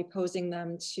then I'll be posing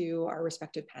them to our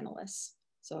respective panelists.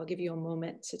 So I'll give you a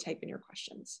moment to type in your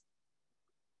questions.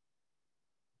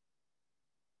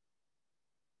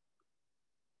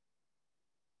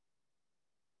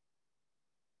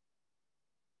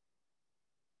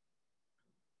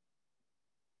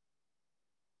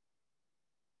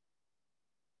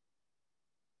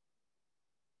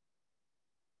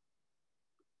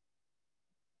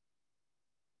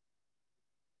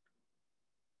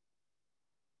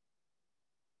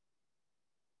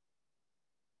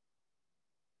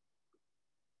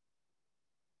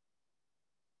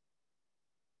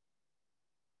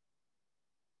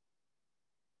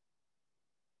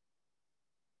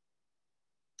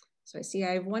 So I see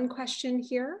I have one question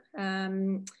here.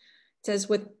 It says,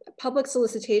 with public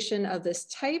solicitation of this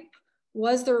type,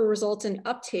 was there a resultant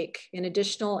uptake in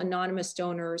additional anonymous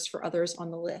donors for others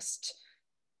on the list?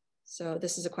 So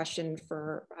this is a question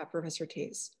for Professor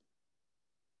Toews.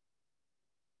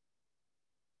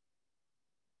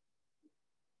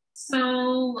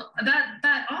 So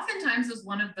that oftentimes is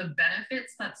one of the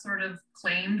benefits that's sort of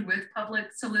claimed with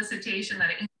public solicitation, that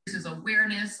it increases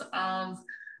awareness of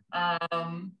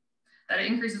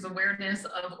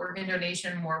organ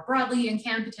donation more broadly and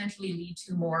can potentially lead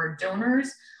to more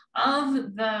donors.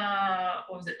 Of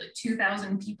the,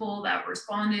 2,000 people that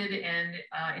responded and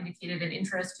indicated an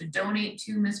interest to donate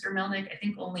to Mr. Melnick, I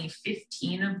think only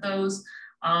 15 of those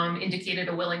indicated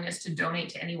a willingness to donate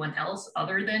to anyone else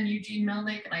other than Eugene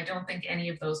Melnick, and I don't think any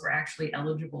of those were actually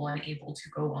eligible and able to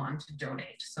go on to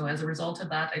donate. So as a result of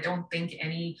that, I don't think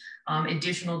any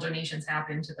additional donations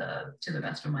happened to the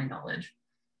best of my knowledge.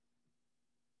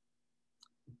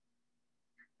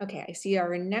 Okay, I see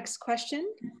our next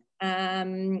question.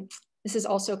 This is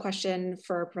also a question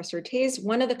for Professor Toews.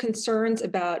 One of the concerns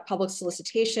about public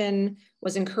solicitation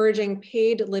was encouraging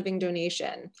paid living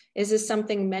donation. Is this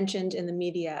something mentioned in the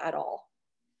media at all?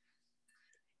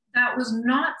 That was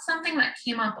not something that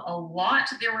came up a lot.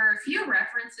 There were a few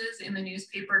references in the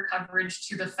newspaper coverage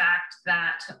to the fact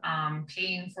that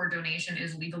paying for donation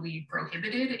is legally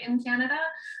prohibited in Canada,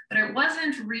 but it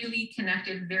wasn't really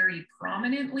connected very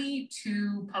prominently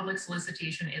to public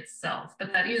solicitation itself.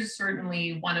 But that is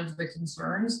certainly one of the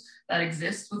concerns that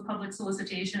exists with public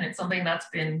solicitation. It's something that's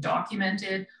been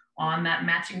documented on that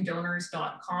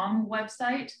matchingdonors.com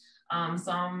website.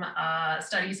 Some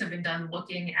studies have been done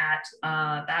looking at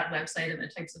that website and the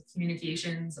types of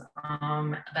communications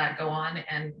that go on,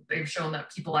 and they've shown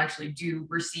that people actually do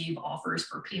receive offers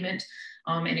for payment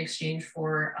in exchange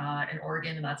for an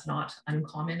organ, and that's not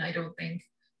uncommon, I don't think.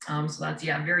 So that's,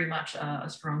 yeah, very much a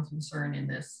strong concern in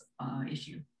this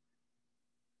issue.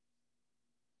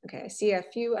 Okay, I see a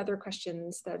few other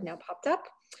questions that have now popped up.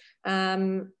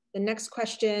 The next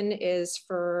question is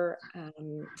for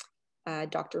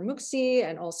Dr. Mucsi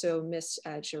and also Ms.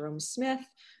 Jérôme-Smith.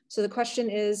 So the question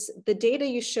is, the data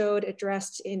you showed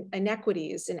addressed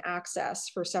inequities in access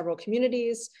for several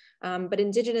communities, but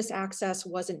Indigenous access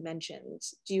wasn't mentioned.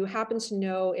 Do you happen to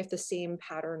know if the same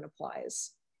pattern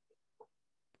applies?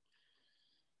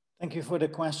 Thank you for the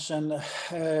question.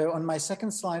 On my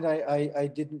second slide, I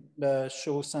did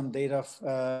show some data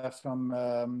from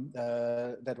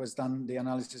that was done. The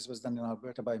analysis was done in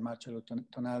Alberta by Marcello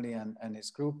Tonelli and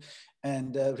his group.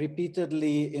 And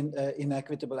repeatedly,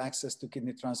 inequitable access to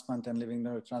kidney transplant and living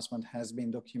donor transplant has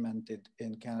been documented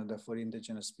in Canada for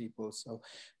Indigenous people. So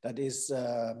that is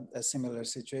a similar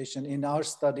situation. In our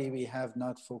study, we have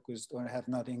not focused or have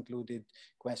not included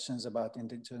questions about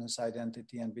Indigenous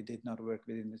identity, and we did not work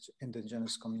with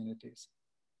Indigenous communities.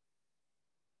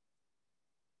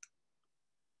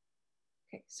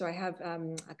 Okay, so I have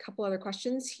a couple other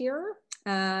questions here.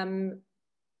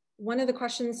 One of the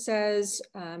questions says,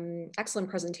 excellent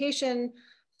presentation,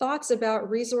 thoughts about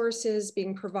resources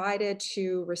being provided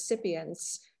to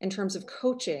recipients in terms of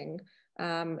coaching,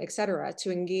 et cetera,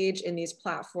 to engage in these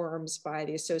platforms by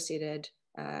the associated,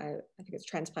 I think it's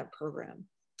transplant program.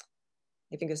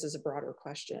 I think this is a broader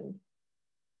question.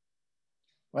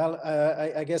 Well,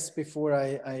 I guess before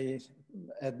I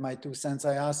add my 2 cents,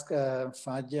 I ask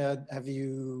Fadia, have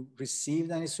you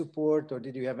received any support, or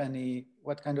did you have any,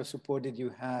 what kind of support did you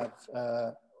have,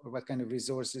 or what kind of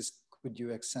resources could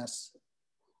you access?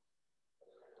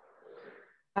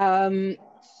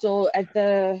 So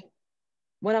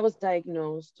when I was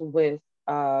diagnosed with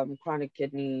chronic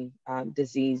kidney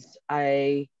disease,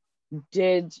 I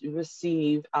did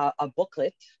receive a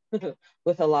booklet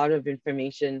with a lot of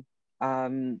information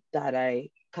that I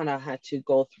kind of had to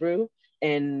go through,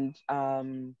 and a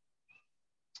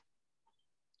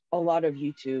lot of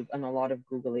YouTube and a lot of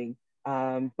Googling,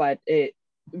 but it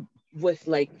with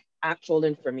like actual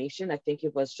information, I think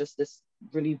it was just this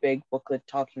really big booklet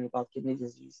talking about kidney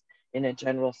disease in a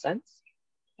general sense.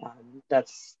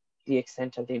 That's the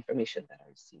extent of the information that I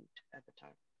received at the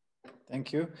time.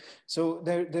 Thank you. So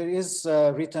there is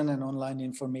written and online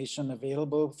information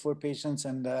available for patients,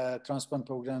 and transplant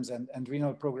programs and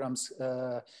renal programs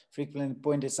frequently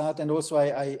point this out. And also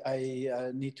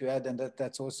I need to add, and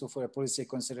that's also for a policy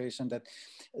consideration, that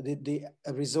the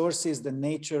resources, the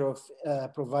nature of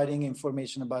providing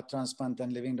information about transplant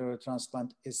and living donor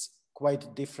transplant is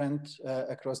quite different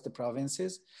across the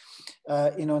provinces.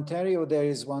 In Ontario, there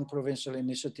is one provincial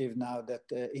initiative now that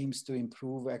aims to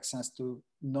improve access to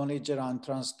knowledge around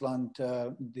transplant.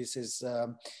 This is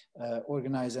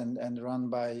organized and run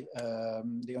by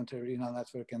the Ontario Renal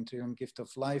Network and Trillium Gift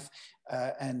of Life.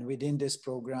 And within this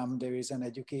program, there is an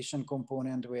education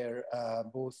component where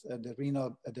both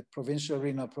the provincial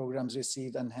renal programs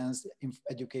receive enhanced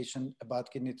education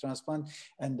about kidney transplant.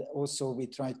 And also we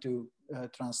try to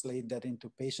translate that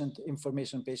into patient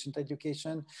information, patient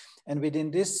education. And within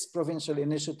this provincial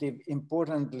initiative,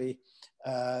 importantly,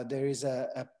 there is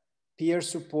a peer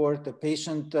support, a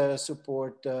patient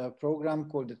support program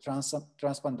called the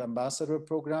Transplant Ambassador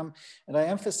Program. And I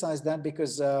emphasize that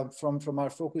because from our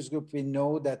focus group, we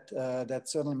know that, that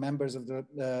certain members of the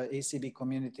ACB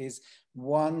communities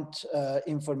want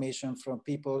information from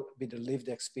people with a lived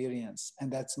experience. And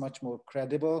that's much more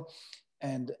credible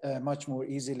and much more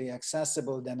easily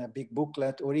accessible than a big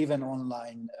booklet or even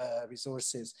online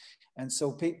resources. And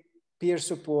so peer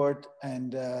support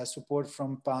and support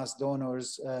from past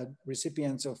donors,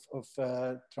 recipients of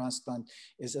transplant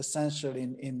is essential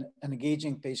in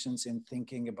engaging patients in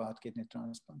thinking about kidney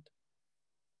transplant.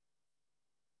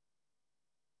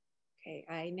 Okay,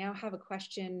 I now have a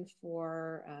question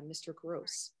for Mr.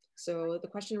 Gross. So the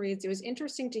question reads, it was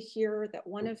interesting to hear that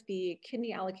one of the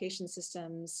kidney allocation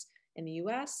systems in the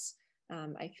US,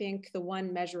 I think the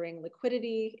one measuring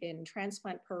liquidity in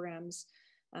transplant programs,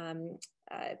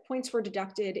 points were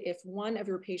deducted if one of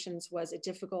your patients was a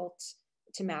difficult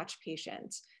to match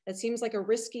patient. That seems like a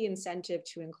risky incentive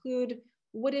to include.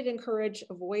 Would it encourage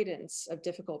avoidance of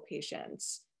difficult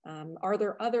patients? Are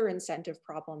there other incentive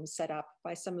problems set up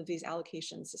by some of these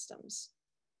allocation systems?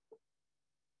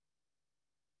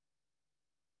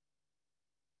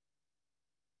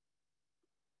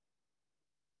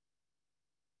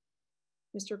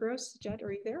 Mr. Gross, Jed,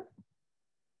 are you there?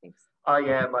 Thanks. I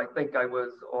am. I think I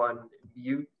was on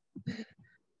mute.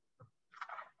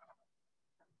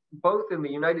 Both in the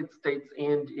United States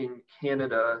and in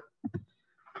Canada,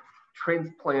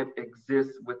 transplant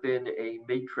exists within a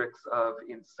matrix of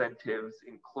incentives,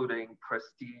 including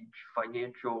prestige,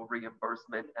 financial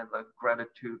reimbursement, and the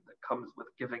gratitude that comes with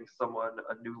giving someone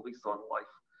a new lease on life.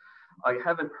 I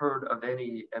haven't heard of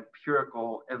any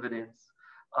empirical evidence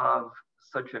of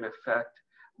such an effect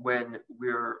when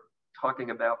we're talking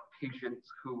about patients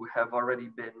who have already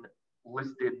been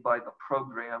listed by the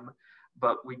program,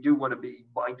 but we do want to be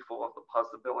mindful of the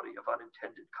possibility of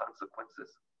unintended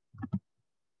consequences.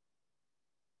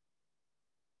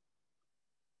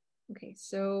 Okay,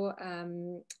 so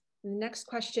the next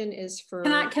question is for...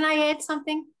 Can I add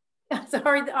something?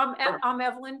 Sorry, I'm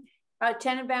Evelyn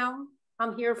Tenenbaum.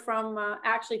 I'm here from,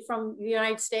 actually from the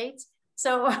United States.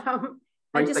 So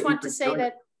I just want to say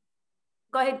that,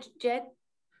 go ahead, Jed.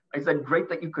 I said, great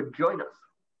that you could join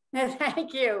us.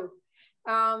 Thank you.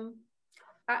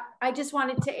 I just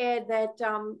wanted to add that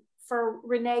for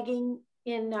reneging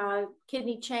in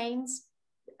kidney chains,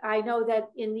 I know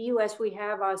that in the US we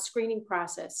have a screening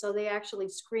process. So they actually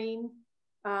screen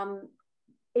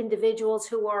individuals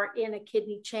who are in a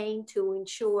kidney chain to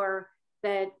ensure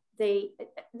that they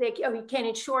can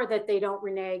ensure that they don't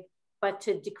renege, but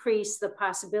to decrease the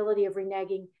possibility of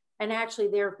reneging. And actually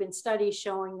there have been studies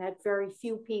showing that very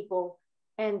few people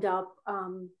end up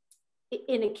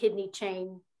in a kidney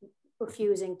chain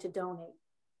refusing to donate,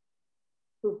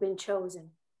 who've been chosen.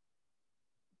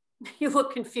 You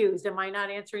look confused. Am I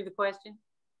not answering the question?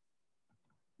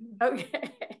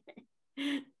 Okay.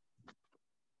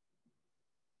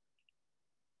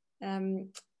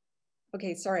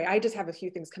 Okay, sorry, I just have a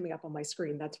few things coming up on my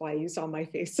screen. That's why you saw my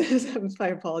faces. I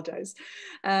apologize.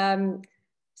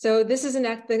 So this is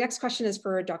the next question is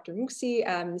for Dr.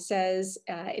 Mucsi. Says,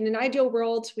 in an ideal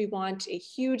world, we want a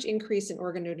huge increase in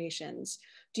organ donations.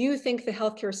 Do you think the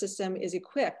healthcare system is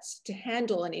equipped to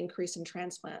handle an increase in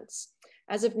transplants?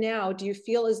 As of now, do you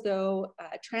feel as though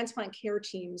transplant care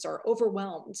teams are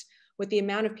overwhelmed with the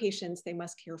amount of patients they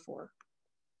must care for?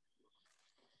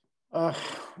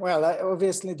 Well,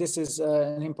 obviously this is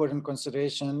an important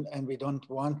consideration, and we don't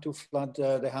want to flood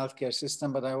the healthcare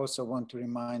system, but I also want to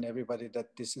remind everybody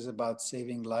that this is about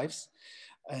saving lives.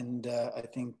 And I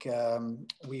think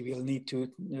we will need to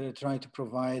try to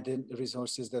provide the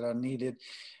resources that are needed.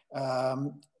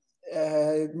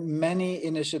 Many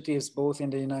initiatives, both in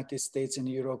the United States and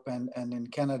Europe and in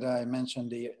Canada, I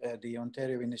mentioned the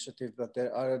Ontario initiative, but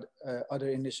there are other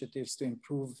initiatives to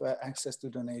improve access to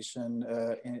donation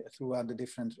throughout the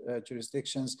different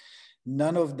jurisdictions.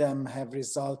 None of them have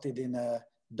resulted in a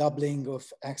doubling of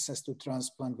access to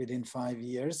transplant within 5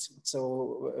 years.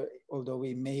 So although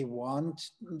we may want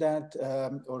that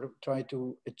or try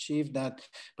to achieve that,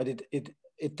 but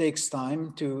it takes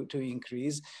time to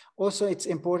increase. Also, it's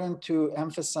important to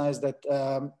emphasize that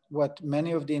what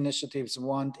many of the initiatives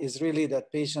want is really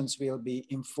that patients will be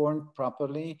informed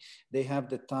properly. They have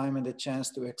the time and the chance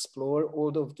to explore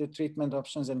all of the treatment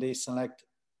options, and they select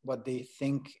what they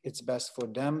think is best for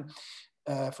them.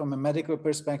 From a medical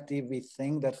perspective, we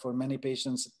think that for many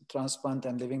patients, transplant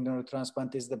and living donor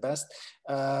transplant is the best,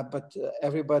 but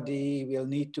everybody will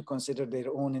need to consider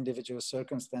their own individual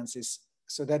circumstances.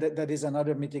 So that is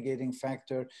another mitigating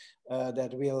factor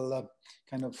that will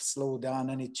kind of slow down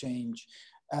any change.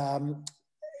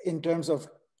 In terms of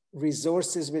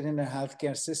resources within the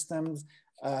healthcare systems,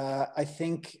 I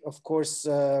think, of course,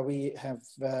 we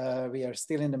are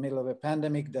still in the middle of a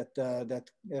pandemic that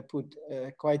put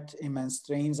quite immense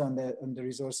strains on the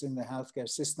resources in the healthcare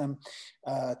system.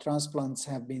 Transplants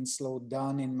have been slowed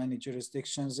down in many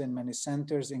jurisdictions, in many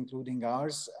centers, including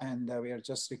ours, and we are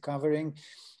just recovering.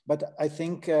 But I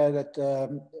think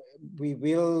that we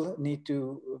will need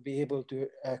to be able to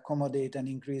accommodate an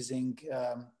increasing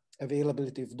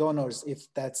availability of donors, if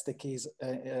that's the case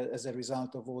as a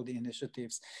result of all the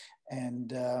initiatives.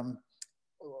 And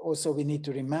also we need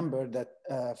to remember that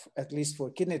at least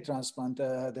for kidney transplant,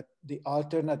 the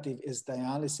alternative is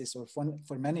dialysis, or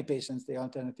for many patients, the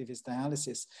alternative is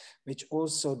dialysis, which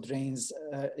also drains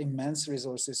immense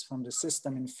resources from the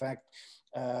system. In fact,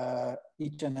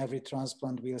 each and every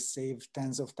transplant will save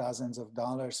tens of thousands of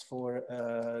dollars for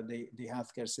the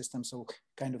healthcare system. So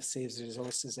kind of saves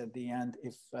resources at the end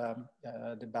if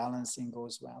the balancing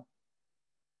goes well.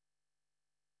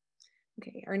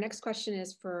 Okay, our next question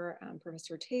is for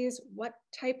Professor Toews. What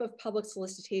type of public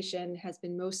solicitation has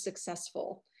been most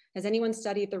successful? Has anyone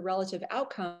studied the relative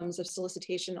outcomes of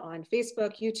solicitation on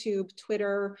Facebook, YouTube,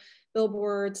 Twitter,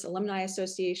 billboards, alumni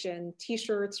association,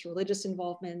 t-shirts, religious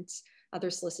involvements, other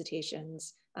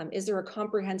solicitations? Is there a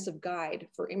comprehensive guide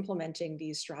for implementing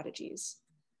these strategies?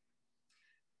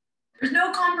 There's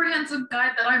no comprehensive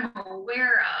guide that I'm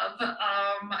aware of.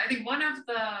 I think one of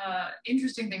the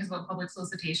interesting things about public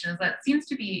solicitation is that it seems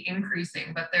to be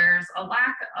increasing, but there's a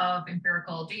lack of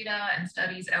empirical data and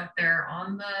studies out there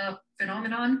on the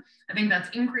phenomenon. I think that's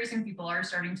increasing. People are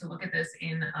starting to look at this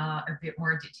in a bit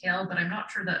more detail, but I'm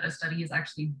not sure that a study has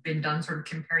actually been done sort of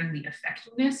comparing the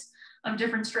effectiveness of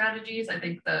different strategies. I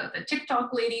think the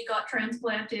TikTok lady got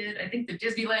transplanted. I think the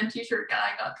Disneyland t-shirt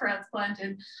guy got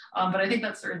transplanted. But I think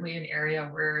that's certainly an area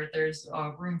where there's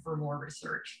room for more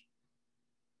research.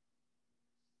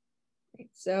 Great.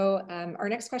 So our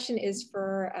next question is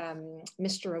for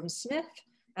Ms. Jérôme-Smith,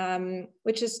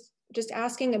 which is just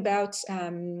asking about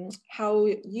how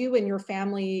you and your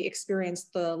family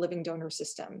experienced the living donor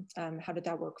system. How did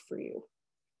that work for you?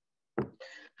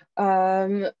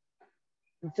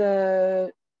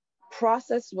 The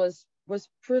process was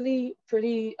pretty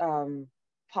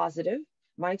positive.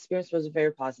 My experience was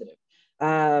very positive.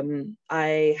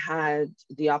 I had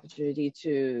the opportunity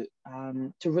to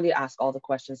really ask all the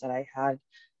questions that I had.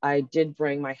 I did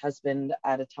bring my husband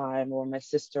at a time, or my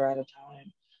sister at a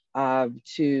time,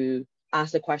 to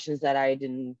ask the questions that I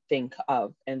didn't think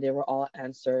of, and they were all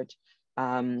answered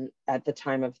at the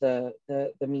time of the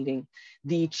meeting.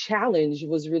 The challenge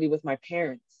was really with my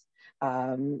parents.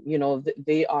 You know,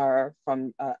 they are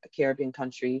from a Caribbean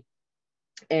country,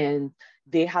 and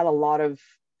they had a lot of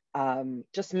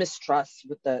just mistrust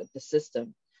with the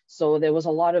system. So there was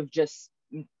a lot of just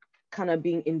kind of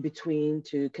being in between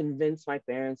to convince my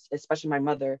parents, especially my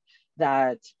mother,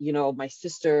 that, you know, my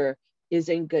sister is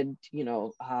in good, you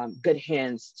know, good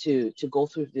hands to go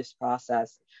through this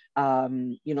process.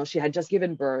 You know, she had just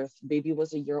given birth, baby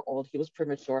was a year old, he was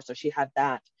premature, so she had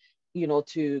that, you know,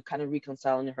 to kind of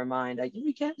reconcile in her mind, like,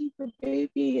 we can't leave her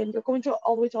baby, and you're going to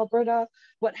all the way to Alberta,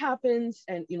 what happens?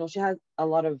 And, you know, she had a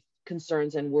lot of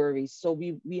concerns and worries. So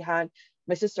we had,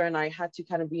 my sister and I had to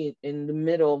kind of be in the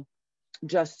middle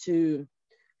just to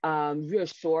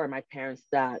reassure my parents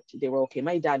that they were okay.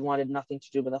 My dad wanted nothing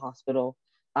to do with the hospital,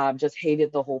 just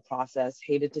hated the whole process,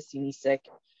 hated to see me sick.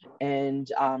 And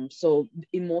so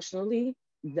emotionally,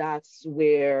 that's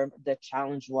where the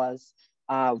challenge was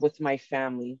with my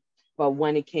family. But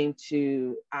when it came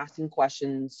to asking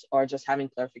questions or just having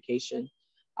clarification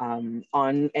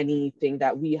on anything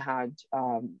that we had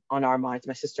on our minds,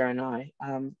 my sister and I,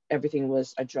 everything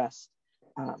was addressed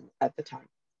at the time.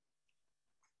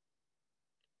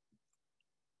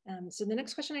 So the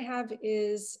next question I have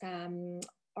is,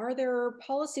 are there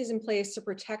policies in place to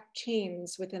protect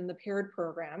chains within the paired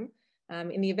program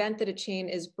in the event that a chain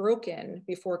is broken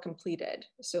before completed,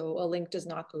 so a link does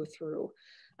not go through?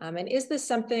 And is this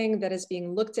something that is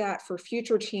being looked at for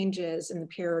future changes in the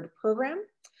paired program?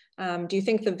 Do you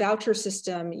think the voucher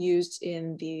system used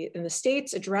in the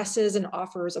States addresses and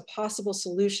offers a possible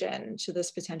solution to this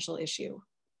potential issue?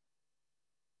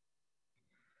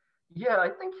 Yeah, I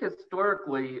think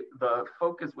historically the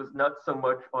focus was not so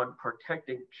much on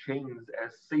protecting chains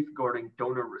as safeguarding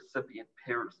donor-recipient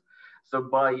pairs. So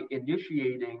by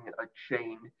initiating a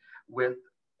chain with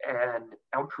an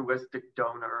altruistic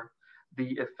donor,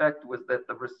 the effect was that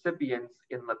the recipients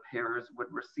in the pairs would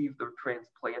receive their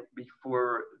transplant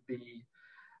before the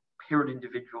paired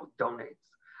individual donates.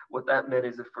 What that meant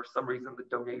is if for some reason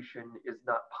the donation is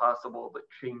not possible, the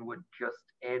chain would just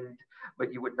end,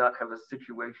 but you would not have a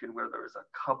situation where there's a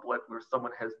couplet where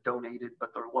someone has donated,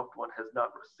 but their loved one has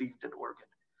not received an organ.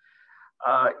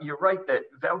 You're right that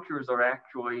vouchers are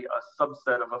actually a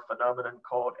subset of a phenomenon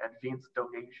called advanced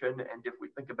donation. And if we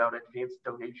think about advanced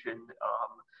donation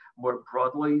more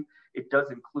broadly, it does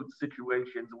include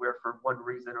situations where for one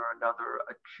reason or another,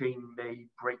 a chain may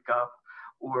break up,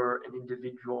 or an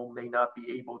individual may not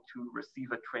be able to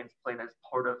receive a transplant as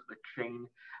part of the chain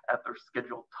at their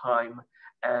scheduled time.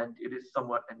 And it is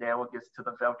somewhat analogous to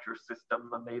the voucher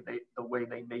system, the way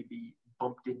they may be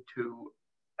bumped into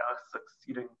a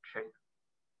succeeding chain.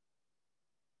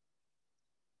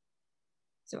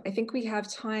 So I think we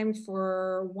have time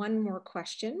for one more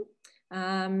question.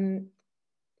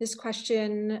 This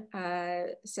question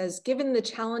says, given the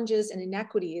challenges and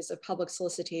inequities of public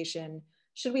solicitation,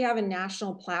 should we have a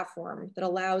national platform that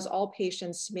allows all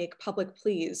patients to make public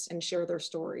pleas and share their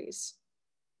stories?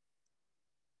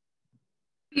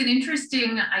 An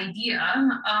interesting idea.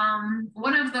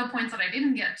 One of the points that I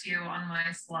didn't get to on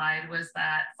my slide was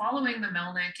that following the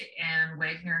Melnick and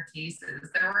Wagner cases,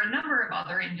 there were a number of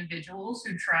other individuals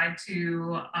who tried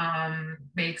to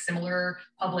make similar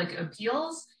public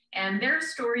appeals, and their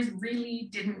stories really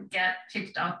didn't get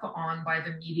picked up on by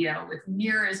the media with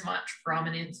near as much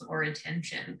prominence or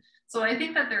attention. So I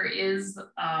think that there is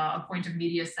a point of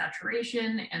media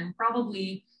saturation and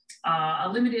probably a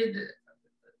limited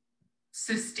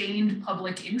sustained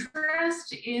public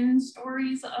interest in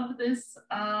stories of this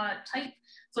type.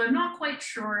 So I'm not quite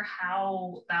sure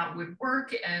how that would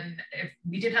work, and if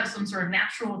we did have some sort of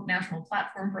national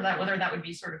platform for that, whether that would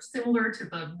be sort of similar to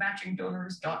the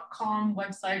matchingdonors.com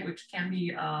website, which can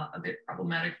be a bit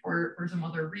problematic for some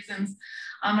other reasons.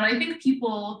 But I think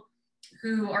people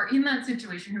who are in that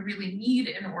situation, who really need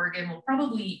an organ, will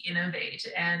probably innovate.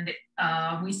 And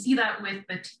we see that with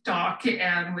the TikTok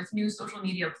and with new social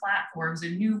media platforms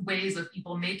and new ways of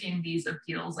people making these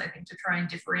appeals, I think, to try and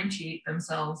differentiate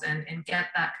themselves and get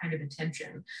that kind of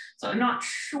attention. So I'm not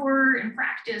sure in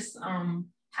practice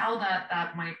how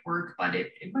that might work, but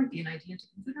it might be an idea to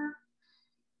consider.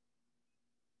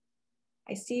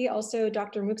 I see also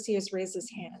Dr. Mucsi has raised his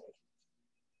hand.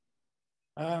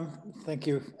 Thank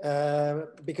you.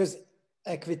 Because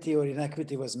equity or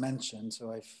inequity was mentioned,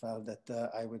 so I felt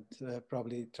that I would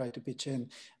probably try to pitch in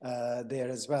there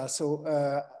as well. So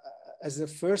as the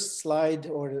first slide,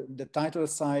 or the title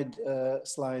slide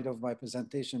of my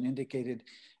presentation indicated,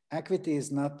 equity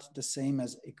is not the same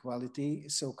as equality.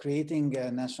 So creating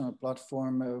a national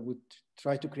platform would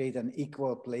try to create an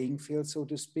equal playing field, so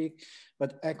to speak,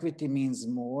 but equity means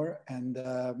more. And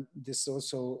this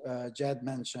also, Jed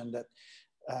mentioned that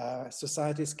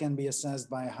societies can be assessed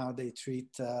by how they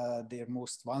treat their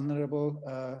most vulnerable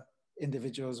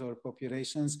individuals or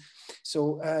populations.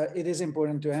 So it is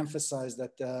important to emphasize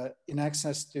that in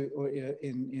access to, or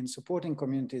in supporting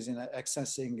communities in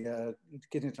accessing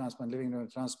kidney transplant, living donor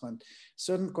transplant,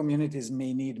 certain communities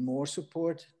may need more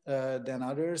support than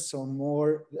others. So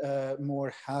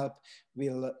more help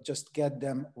will just get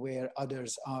them where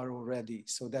others are already.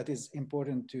 So that is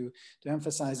important to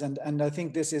emphasize. And I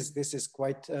think this is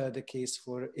quite the case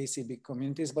for ACB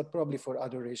communities, but probably for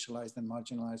other racialized and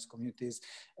marginalized communities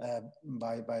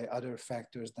by other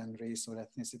factors than race or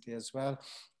ethnicity as well.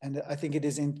 And I think it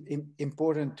is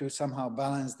important to somehow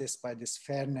balance this by this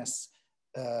fairness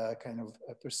kind of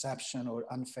a perception, or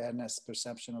unfairness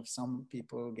perception of some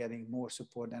people getting more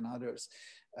support than others,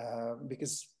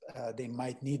 because they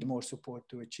might need more support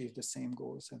to achieve the same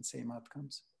goals and same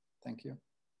outcomes. Thank you.